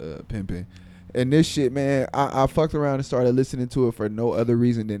into pimping. And this shit, man, I fucked around and started listening to it for no other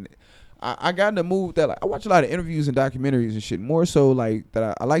reason than I got in the mood that like, I watch a lot of interviews and documentaries and shit. More so like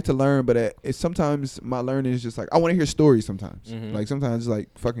that I like to learn, but it's sometimes my learning is just like I want to hear stories sometimes. Mm-hmm. Like sometimes it's like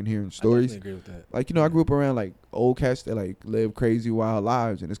fucking hearing stories. I definitely agree with that. Like, you know, I grew up around like old cats that like live crazy wild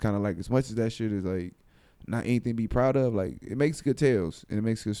lives, and it's kind of like as much as that shit is like not anything to be proud of, like it makes good tales and it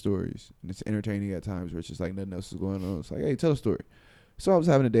makes good stories and it's entertaining at times where it's just like nothing else is going on. It's like, hey, tell a story. So I was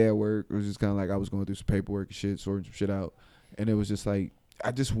having a day at work. It was just kind of like I was going through some paperwork and shit, sorting some shit out, and it was just like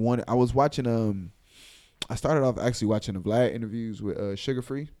I was watching I started off actually watching the Vlad interviews with Sugar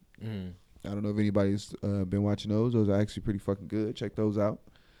Free. Mm-hmm. I don't know if anybody's been watching those. Those are actually pretty fucking good. Check those out.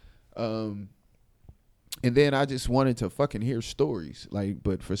 And then I just wanted to fucking hear stories. Like,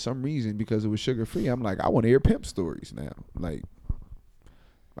 but for some reason, because it was Sugar Free, I'm like, I want to hear pimp stories now. Like,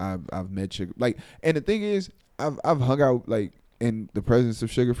 I've met Sugar. Like, and the thing is, I've hung out like in the presence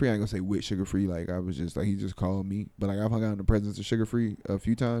of Sugar Free. I ain't gonna say with Sugar Free. Like, I was just like, he just called me. But like, I've hung out in the presence of Sugar Free a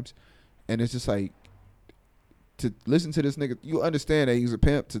few times, and it's just like to listen to this nigga. You understand that he's a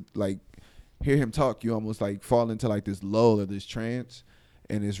pimp. To like hear him talk, you almost like fall into like this lull or this trance,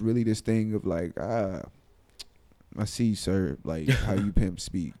 and it's really this thing of like I see, sir, like how you pimp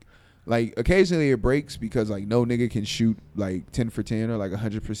speak. Like occasionally it breaks because like no nigga can shoot like 10 for 10 or like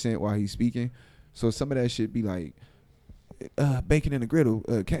 100% while he's speaking. So some of that shit be like bacon in the griddle,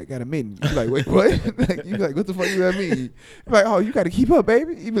 cat got a mitten. You be like, wait, what? Like, you be like, what the fuck does that mean? You be like, oh, you got to keep up,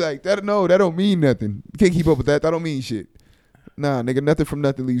 baby. You be like, that don't mean nothing. You can't keep up with that. That don't mean shit. Nah, nigga, nothing from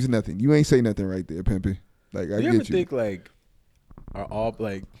nothing leaves nothing. You ain't say nothing right there, pimpy. Like, I get you. You ever think like are all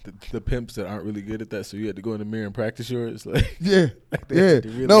like the pimps that aren't really good at that, so you had to go in the mirror and practice yours? Like, yeah, like yeah.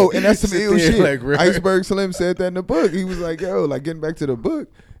 Really no, and that's some ill shit. Like, Iceberg Slim said that in the book. He was like, yo, like getting back to the book,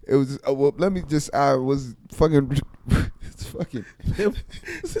 it was well, I was fucking it's fucking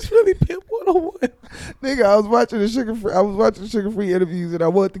this is really Pimp 101. Nigga, I was watching the Sugar Free interviews, and I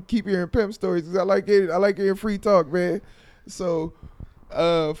wanted to keep hearing pimp stories because I like hearing free talk, man. So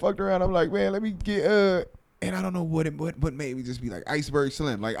fucked around. I'm like, man, let me get and I don't know what made me just be like Iceberg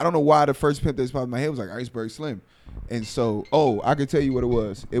Slim. Like, I don't know why the first pimp that's popped in my head was like Iceberg Slim. And so, I can tell you what it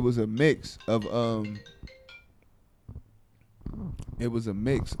was. It was a mix of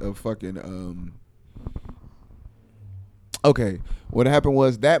fucking okay. What happened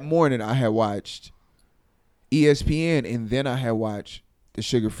was that morning I had watched ESPN and then I had watched the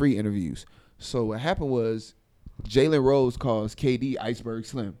Sugar Free interviews. So what happened was Jalen Rose calls KD Iceberg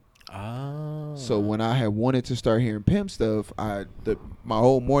Slim. Oh. So when I had wanted to start hearing pimp stuff, my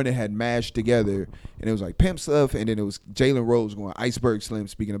whole morning had mashed together, and it was like pimp stuff, and then it was Jalen Rose going Iceberg Slim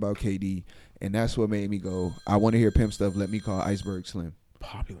speaking about KD, and that's what made me go, I want to hear pimp stuff. Let me call Iceberg Slim.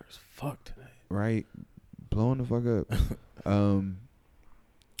 Popular as fuck tonight. right? Blowing the fuck up.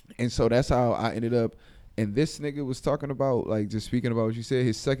 And so that's how I ended up. And this nigga was talking about, like, just speaking about what you said,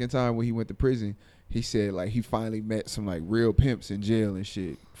 his second time when he went to prison, he said, like, he finally met some, like, real pimps in jail and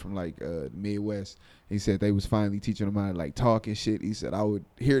shit from, like, Midwest. He said they was finally teaching him how to, like, talk and shit. He said I would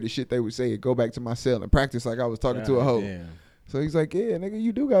hear the shit they would say and go back to my cell and practice like I was talking to a hoe. Damn. So he's like, yeah, nigga,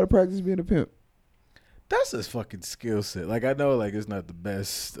 you do got to practice being a pimp. That's his fucking skill set. Like, I know, like, it's not the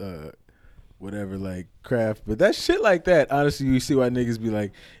best, whatever, like, craft, but that shit like that, honestly, you see why niggas be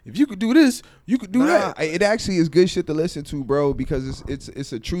like, if you could do this, you could do that. It actually is good shit to listen to, bro, because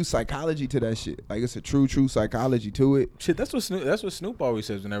it's a true psychology to that shit. Like, it's a true psychology to it. Shit, that's what Snoop always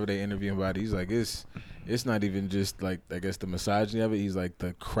says whenever they interview him about it. He's like, it's not even just, like, I guess the misogyny of it. He's like,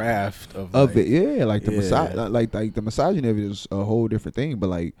 the craft of like, it. Yeah, like the like the misogyny of it is a whole different thing, but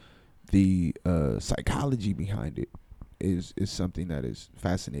like the psychology behind it is something that is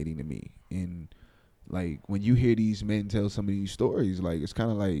fascinating to me. And like when you hear these men tell some of these stories, like it's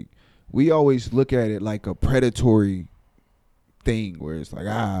kind of like we always look at it like a predatory thing where it's like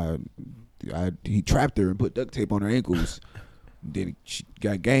he trapped her and put duct tape on her ankles. Then she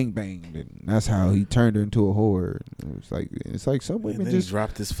got gangbanged, and that's how he turned her into a whore. It's like some women just he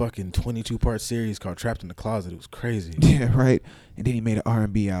dropped this fucking 22-part series called Trapped in the Closet. It was crazy. Yeah, right. And then he made an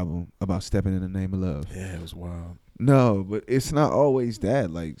R&B album about stepping in the name of love. Yeah, it was wild. No, but it's not always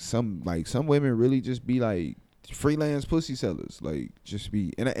that. Like some women really just be like freelance pussy sellers. Like just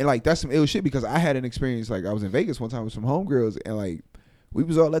be and like that's some ill shit because I had an experience. Like I was in Vegas one time with some homegirls and like we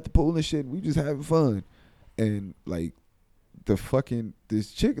was all at the pool and shit. We just having fun, and like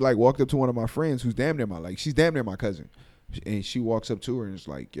this chick like walked up to one of my friends who's she's damn near my cousin, and she walks up to her and is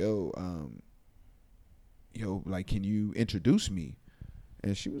like, yo, like, can you introduce me?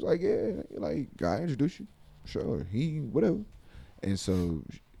 And she was like, yeah, like, I introduce you, sure, whatever. And so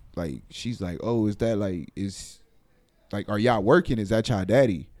like she's like, oh, is that like are y'all working? Is that y'all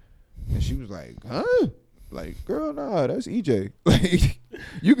daddy? And she was like, huh? Like, girl, nah, that's EJ. Like,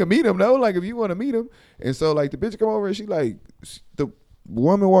 you can meet him though, like if you want to meet him. And so like the bitch come over and she like the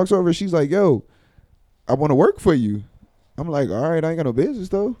woman walks over and she's like, yo, I want to work for you. I'm like, all right, I ain't got no business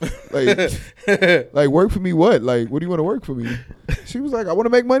though. Like, like work for me what? Like, what do you want to work for me? She was like, I want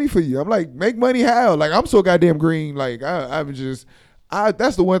to make money for you. I'm like, make money how? Like, I'm so goddamn green. Like,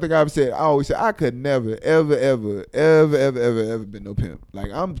 that's the one thing I've said. I always say I could never, ever been no pimp.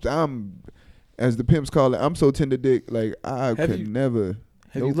 Like, I'm as the pimps call it, I'm so tender dick. Like, I could never.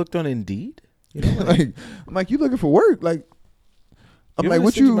 Have you looked on Indeed? You know, like, I'm like, you looking for work? Like, I'm like,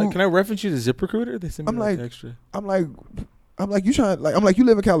 what you? Can I reference you to ZipRecruiter? They send me like extra. I'm like, you trying? Like, I'm like, you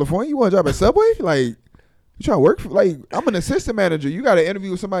live in California? You want a job at Subway? Like, you trying to work for? Like, I'm an assistant manager. You got to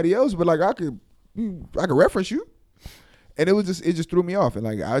interview with somebody else, but like, I could reference you. And it just threw me off, and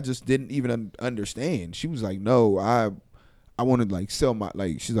like, I just didn't even understand. She was like, no, I want to like sell my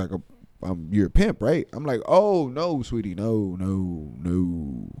like. She's like, you're a pimp, right? I'm like, oh no, sweetie, no,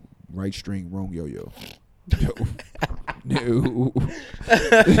 right string, wrong yo-yo. No.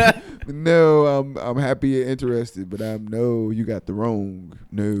 No, I'm happy and interested, but you got the wrong.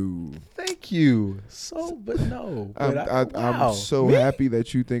 No. Thank you. But no. I'm so happy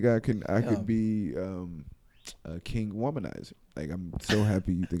that you think I could be a king womanizer. Like, I'm so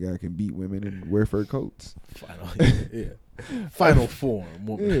happy you think I can beat women and wear fur coats. Final form.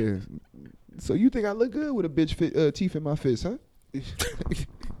 Woman. Yeah. So you think I look good with a bitch teeth in my fist, huh?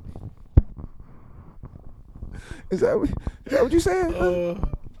 Is that what you saying?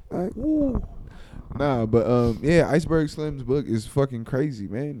 Right. Nah, but yeah, Iceberg Slim's book is fucking crazy,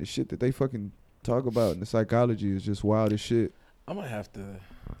 man. The shit that they fucking talk about and the psychology is just wild as shit. I might have to.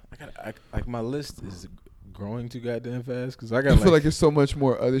 Like my list is growing too goddamn fast because I feel like there's so much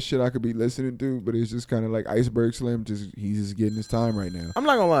more other shit I could be listening to, but it's just kind of like Iceberg Slim. He's just getting his time right now. I'm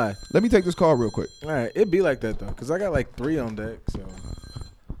not gonna lie. Let me take this call real quick. All right, it'd be like that though, because I got like 3 on deck. So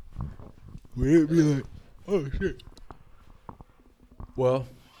it'd be like, oh shit. Well,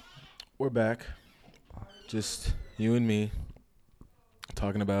 we're back. Just you and me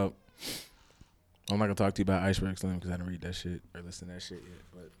talking about. I'm not gonna talk to you about Iceberg Slim because I didn't read that shit or listen to that shit yet.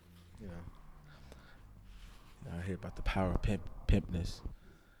 But you know, I hear about the power of pimpness.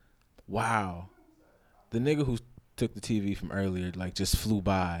 Wow, the nigga who took the TV from earlier like just flew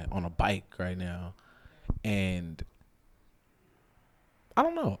by on a bike right now, and I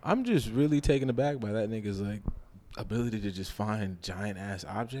don't know. I'm just really taken aback by that nigga's like ability to just find giant ass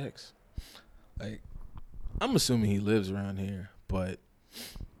objects. Like, I'm assuming he lives around here, but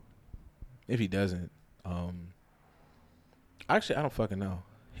if he doesn't, actually I don't fucking know.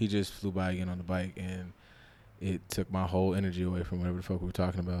 He just flew by again on the bike, and it took my whole energy away from whatever the fuck we were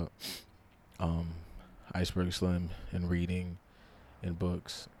talking about. Iceberg Slim and reading and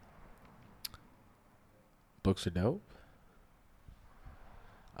books. Books are dope.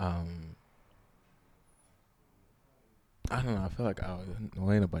 I don't know. I feel like ain't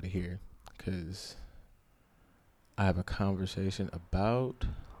nobody here because I have a conversation about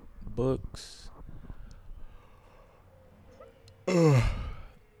books.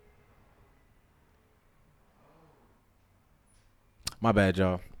 My bad,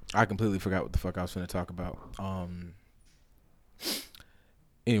 y'all. I completely forgot what the fuck I was finna talk about.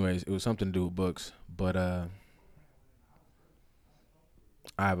 Anyways, it was something to do with books, but I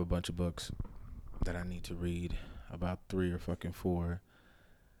have a bunch of books that I need to read, about 3 or fucking 4.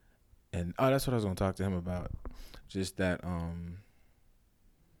 And that's what I was gonna talk to him about. Just that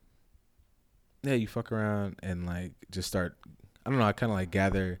yeah, you fuck around and like just start, I don't know, I kinda like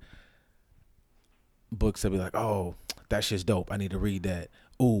gather books that be like, oh, that shit's dope, I need to read that.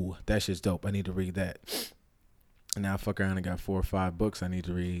 Ooh, that shit's dope, I need to read that. And now I fuck around and got 4 or 5 books I need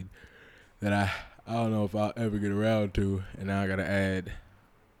to read that I don't know if I'll ever get around to. And now I gotta add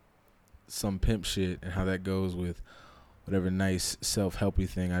some pimp shit and how that goes with whatever nice self-helpy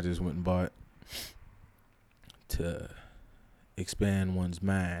thing I just went and bought to expand one's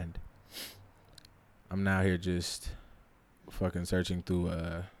mind. I'm now here just fucking searching through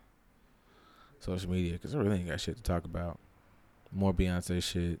social media because I really ain't got shit to talk about. More Beyonce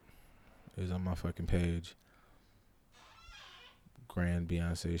shit is on my fucking page. Grand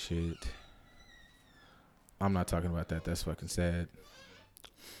Beyonce shit. I'm not talking about that. That's fucking sad.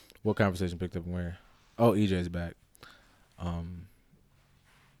 What conversation picked up and where? Oh, EJ's back.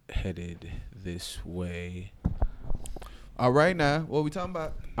 Headed this way. All right, now what we talking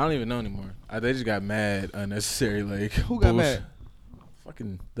about? I don't even know anymore. They just got mad unnecessary. Like who got mad?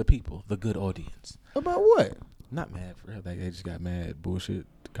 Fucking the people, the good audience. About what? Not mad for real. Like they just got mad bullshit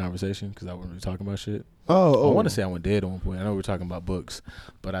conversation because I wasn't really talking about shit. Oh. I want to say I went dead at one point. I know we were talking about books,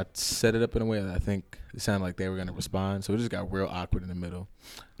 but I set it up in a way that I think it sounded like they were gonna respond. So it just got real awkward in the middle.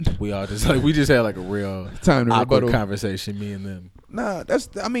 We all just we just had like a real time to awkward rebuttal conversation, me and them. Nah,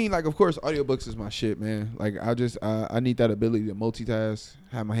 of course, audiobooks is my shit, man. Like I need that ability to multitask,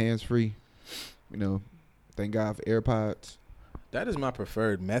 have my hands free. You know, thank God for AirPods. That is my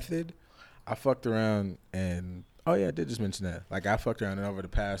preferred method. I fucked around and I did just mention that. Like I fucked around and over the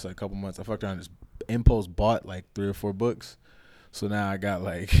past like couple months, I fucked around and just impulse bought like 3 or 4 books. So now I got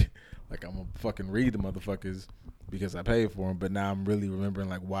like I'm gonna fucking read the motherfuckers because I paid for them. But now I'm really remembering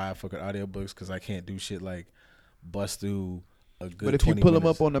like why I fuck with audiobooks because I can't do shit like bust through a good. But if you pull them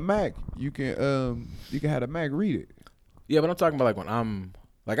up on the Mac, you can have the Mac read it. Yeah, but I'm talking about like when I'm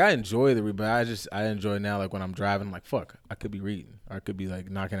like I enjoy the read, but I enjoy now like when I'm driving. Like fuck, I could be reading, or I could be like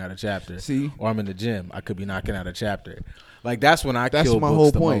knocking out a chapter. See, or I'm in the gym, I could be knocking out a chapter. Like that's when that's kill my books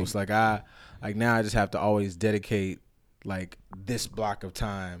whole the point. most. Like now I just have to always dedicate like this block of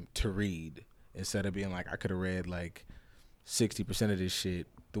time to read instead of being like I could have read like 60% of this shit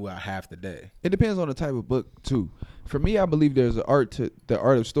throughout half the day. It depends on the type of book too. For me, I believe there's the art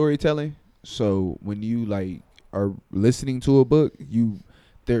of storytelling. So when you like are listening to a book,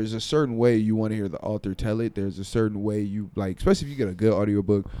 there's a certain way you want to hear the author tell it. There's a certain way you like, especially if you get a good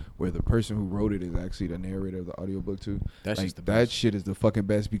audiobook where the person who wrote it is actually the narrator of the audiobook too. That's like just the that best. shit is the fucking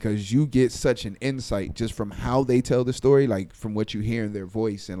best because you get such an insight just from how they tell the story, like from what you hear in their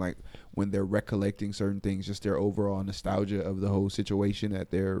voice and like when they're recollecting certain things, just their overall nostalgia of the whole situation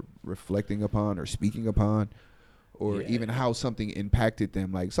that they're reflecting upon or speaking upon, or even how something impacted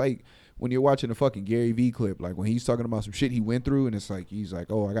them. Like it's like when you're watching a fucking Gary Vee clip, like when he's talking about some shit he went through, and it's like he's like,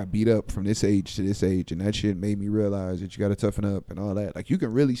 oh, I got beat up from this age to this age, and that shit made me realize that you got to toughen up and all that. Like you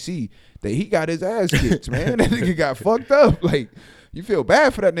can really see that he got his ass kicked, man. That nigga got fucked up. Like you feel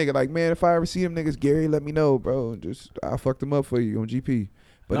bad for that nigga. Like man, if I ever see them niggas, Gary, let me know, bro. I fucked him up for you on GP.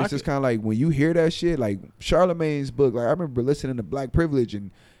 But it's just kind of like when you hear that shit, like Charlamagne's book. Like I remember listening to Black Privilege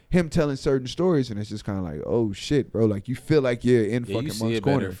and him telling certain stories, and it's just kind of like, oh shit, bro. Like you feel like you're in fucking you see Monk's it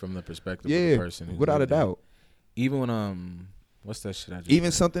corner better from the perspective of the person. Without a doubt. Even when what's that shit? I just Even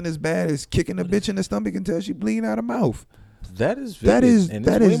read? something as bad as kicking a bitch in the stomach until she bleeding out of mouth. That is vivid. It's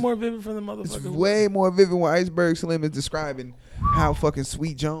way more vivid from the motherfucker. It's way more vivid when Iceberg Slim is describing how fucking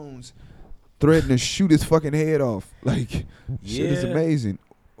Sweet Jones threatened to shoot his fucking head off. Like shit is amazing.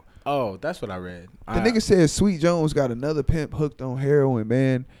 Oh, that's what I read. The nigga said Sweet Jones got another pimp hooked on heroin,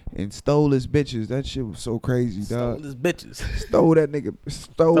 man, and stole his bitches. That shit was so crazy, dog. Stole his bitches. Stole that nigga.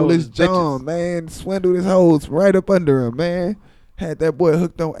 Stole his John, man. Swindled his hoes right up under him, man. Had that boy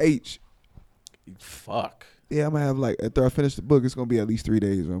hooked on H. Fuck. Yeah, I'm gonna have like after I finish the book, it's gonna be at least 3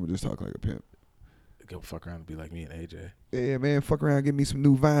 days where I'm gonna just talk like a pimp. go fuck around and be like me and AJ. Yeah, man, fuck around, give me some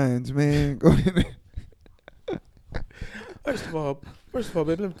new vines, man. Go ahead. First of all,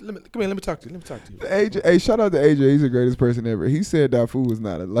 baby, come here. Let me talk to you. AJ, hey, shout out to AJ. He's the greatest person ever. He said Dafu was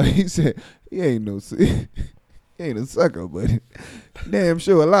not he said he ain't no he ain't a sucker, but damn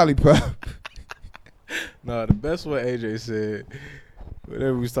sure a lollipop. No, the best one AJ said,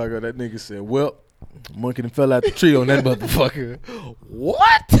 whatever we was talking about, that nigga said, well, monkey done fell out the tree on that motherfucker.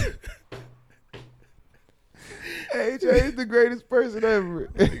 What? AJ is the greatest person ever.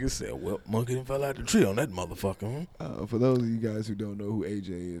 Nigga said, well, monkey done fell out the tree on that motherfucker. For those of you guys who don't know who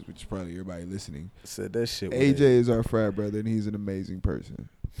AJ is, which is probably everybody listening, said that shit. AJ is our frat brother, and he's an amazing person.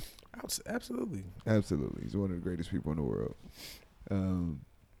 Absolutely. He's one of the greatest people in the world.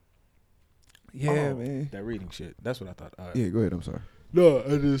 Yeah, man. That reading shit. That's what I thought. Yeah, go ahead. I'm sorry. No,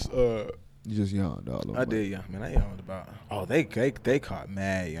 I just you just yawned all over. I did, yeah. Man, I yawned about. Oh, they caught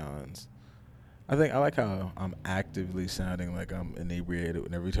mad yawns. I like how I'm actively sounding like I'm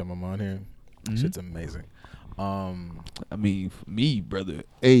inebriated every time I'm on here. Mm-hmm. Shit's amazing. I mean, for me, brother,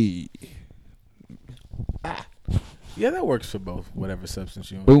 hey. Yeah, that works for both. Whatever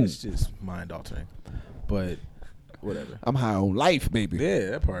substance you want. Boom. It's just mind altering. But whatever. I'm high on life, baby.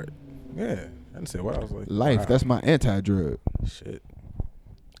 Yeah, that part. Yeah. I didn't say what I was like. Life, wow. That's my anti-drug. Shit.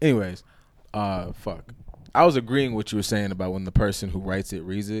 Anyways, fuck. I was agreeing with what you were saying about when the person who writes it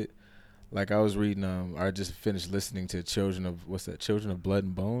reads it. Like I was reading, I just finished listening to Children of Blood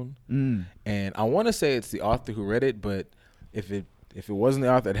and Bone, and I want to say it's the author who read it, but if it wasn't the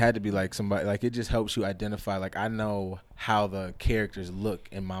author, it had to be like somebody. Like it just helps you identify. Like I know how the characters look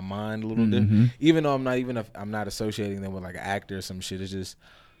in my mind a little different, even though I'm not associating them with like an actor or some shit. It's just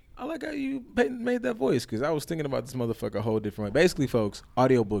I like how you made that voice because I was thinking about this motherfucker a whole different way. Basically, folks,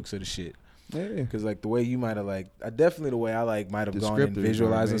 audiobooks are the shit. Yeah, because like the way you might have definitely the way I might have gone and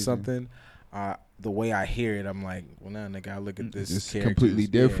visualizing something, the way I hear it, I'm like, well now nigga, I look at this. It's completely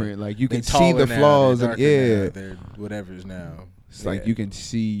different. Yeah. Like you can see the flaws and they're whatever's now. It's like you can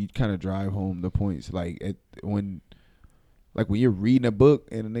see, kind of drive home the points. Like when you're reading a book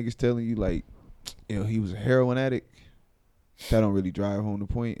and a nigga's telling you like, he was a heroin addict, that don't really drive home the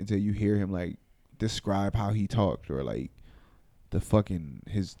point until you hear him like describe how he talked or like the fucking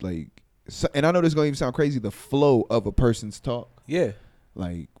his like. So, and I know this is gonna even sound crazy, the flow of a person's talk. Yeah.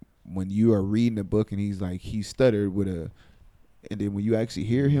 Like when you are reading a book and he's like he stuttered and then when you actually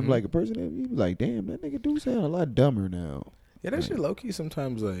hear him like a person, you be like, damn, that nigga do sound a lot dumber now. Yeah, that like, shit low key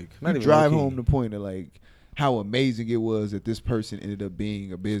sometimes like not even drive home the point of like how amazing it was that this person ended up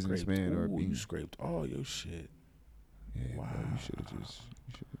being a businessman or being. You scraped all your shit. Yeah, wow. Bro, you should have just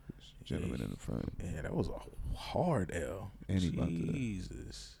gentleman in the front. Yeah, that was a hard L.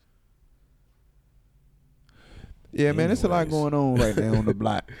 Jesus. Yeah, man, there's a lot going on right now on the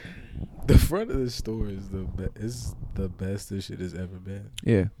block. The front of the store is the best this shit has ever been.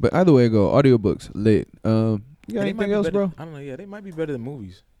 Yeah, but either way it go, audiobooks lit. You got anything else, bro? I don't know. Yeah, they might be better than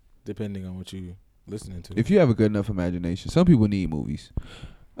movies, depending on what you listening to. If you have a good enough imagination, some people need movies.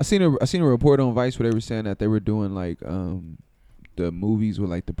 I seen a report on Vice where they were saying that they were doing like the movies with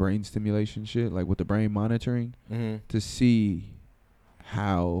like the brain stimulation shit, like with the brain monitoring, to see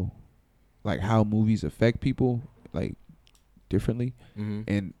how movies affect people like differently,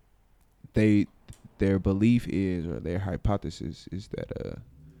 and their belief is, or their hypothesis is that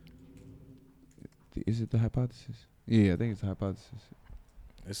is it the hypothesis? Yeah, I think it's the hypothesis.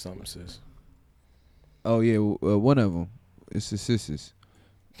 It's something, sis. Oh yeah, one of them. It's the sisters.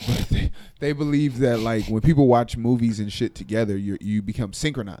 But they believe that like when people watch movies and shit together, you become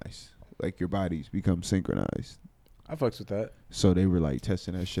synchronized. Like your bodies become synchronized. I fucks with that. So they were like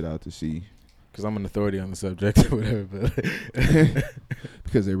testing that shit out to see. Because I'm an authority on the subject or whatever. But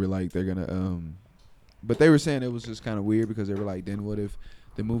because they were like they're gonna but they were saying it was just kind of weird because they were like, then what if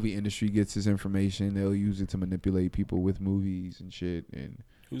the movie industry gets this information, they'll use it to manipulate people with movies and shit. And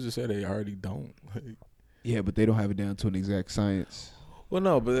who's to say they already don't? Yeah, but they don't have it down to an exact science. Well,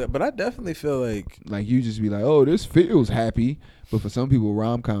 no, but I definitely feel like you just be like, oh, this feels happy, but for some people,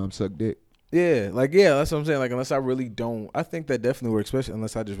 rom-coms suck dick. Yeah, that's what I'm saying. Like, unless I really don't, I think that definitely works, especially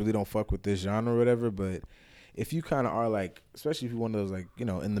unless I just really don't fuck with this genre or whatever. But if you kind of are like, especially if you're one of those like,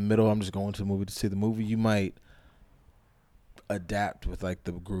 in the middle, I'm just going to the movie to see the movie, you might adapt with like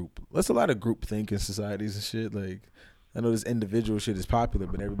the group. There's a lot of group think in societies and shit. Like, I know this individual shit is popular,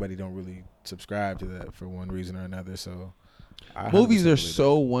 but everybody don't really subscribe to that for one reason or another. So Movies are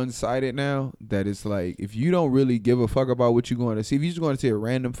so one-sided now that it's like, if you don't really give a fuck about what you're going to see, if you're just going to see a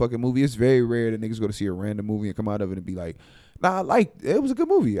random fucking movie, it's very rare that niggas go to see a random movie and come out of it and be like, nah, it was a good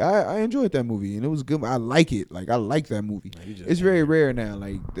movie. I enjoyed that movie and it was good. I like it. Like, I like that movie. It's very rare now.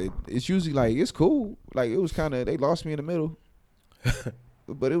 Like, it's usually like, it's cool. Like, it was kind of, they lost me in the middle.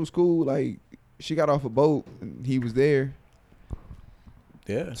 But it was cool. Like, she got off a boat and he was there.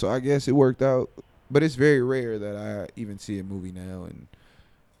 Yeah. So I guess it worked out. But it's very rare that I even see a movie now and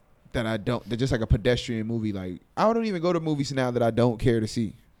that I don't. They're just like a pedestrian movie. Like, I don't even go to movies now that I don't care to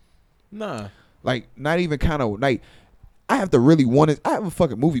see. Nah. Like, not even kind of, like, I have to really want to. I have a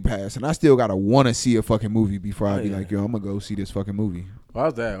fucking movie pass and I still got to want to see a fucking movie before I be like, yo, I'm going to go see this fucking movie. Well,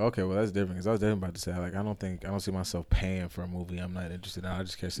 how's that? Okay, well, that's different. Because I was definitely about to say, like, I don't see myself paying for a movie I'm not interested in. I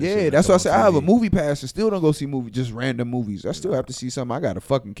just catch this shit. Yeah, that's what I said. I have a movie pass and still don't go see movies, just random movies. I still have to see something I got to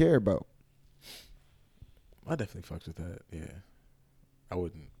fucking care about. I definitely fucked with that. Yeah. I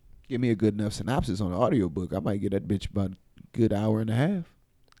wouldn't. Give me a good enough synopsis on the audiobook. I might get that bitch about a good hour and a half.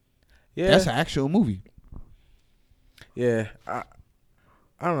 Yeah. That's an actual movie. Yeah. I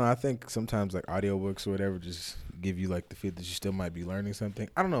don't know. I think sometimes like audiobooks or whatever just give you like the feel that you still might be learning something.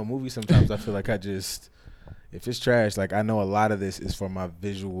 I don't know. Movies sometimes I feel like if it's trash, like I know a lot of this is for my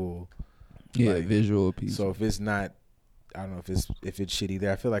visual. Yeah, like, visual piece. So if it's not, I don't know if it's shitty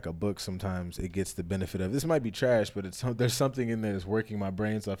there. I feel like a book sometimes it gets the benefit of this might be trash, but there's something in there that's working my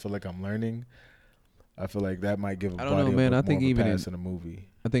brain, so I feel like I'm learning. I feel like that might give a body of man. I think even in a movie.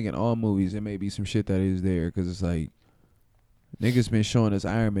 I think in all movies there may be some shit that is there because it's like niggas been showing us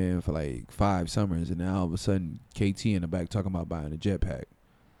Iron Man for like 5 summers, and now all of a sudden KT in the back talking about buying a jetpack.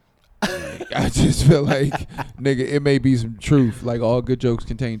 Like, I just feel like nigga, it may be some truth. Like all good jokes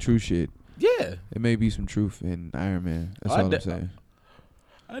contain true shit. Yeah, it may be some truth in Iron Man. That's all I'm saying.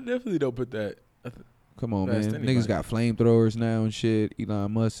 I definitely don't put that. Come on, man. Anybody. Niggas got flamethrowers now and shit.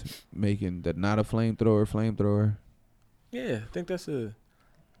 Elon Musk making the not a flamethrower. Yeah, I think that's the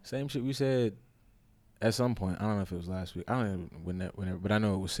same shit we said at some point. I don't know if it was last week. I don't know whenever, but I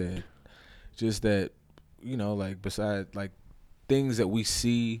know it was said. Just that, you know, like besides like things that we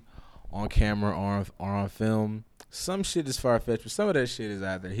see on camera or on film, some shit is far fetched, but some of that shit is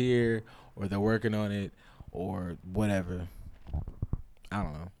either here or they're working on it or whatever. I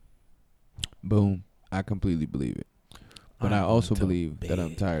don't know. Boom. I completely believe it. But I also believe that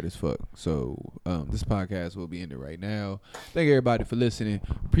I'm tired as fuck. So this podcast will be ending right now. Thank everybody for listening.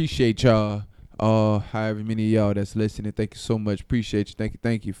 Appreciate y'all. However many of y'all that's listening, thank you so much. Appreciate you.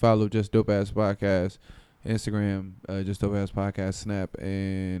 Thank you. Follow Just Dope Ass Podcast. Instagram, Just Dope Ass Podcast, Snap.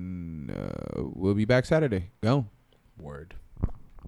 And we'll be back Saturday. Go. Word.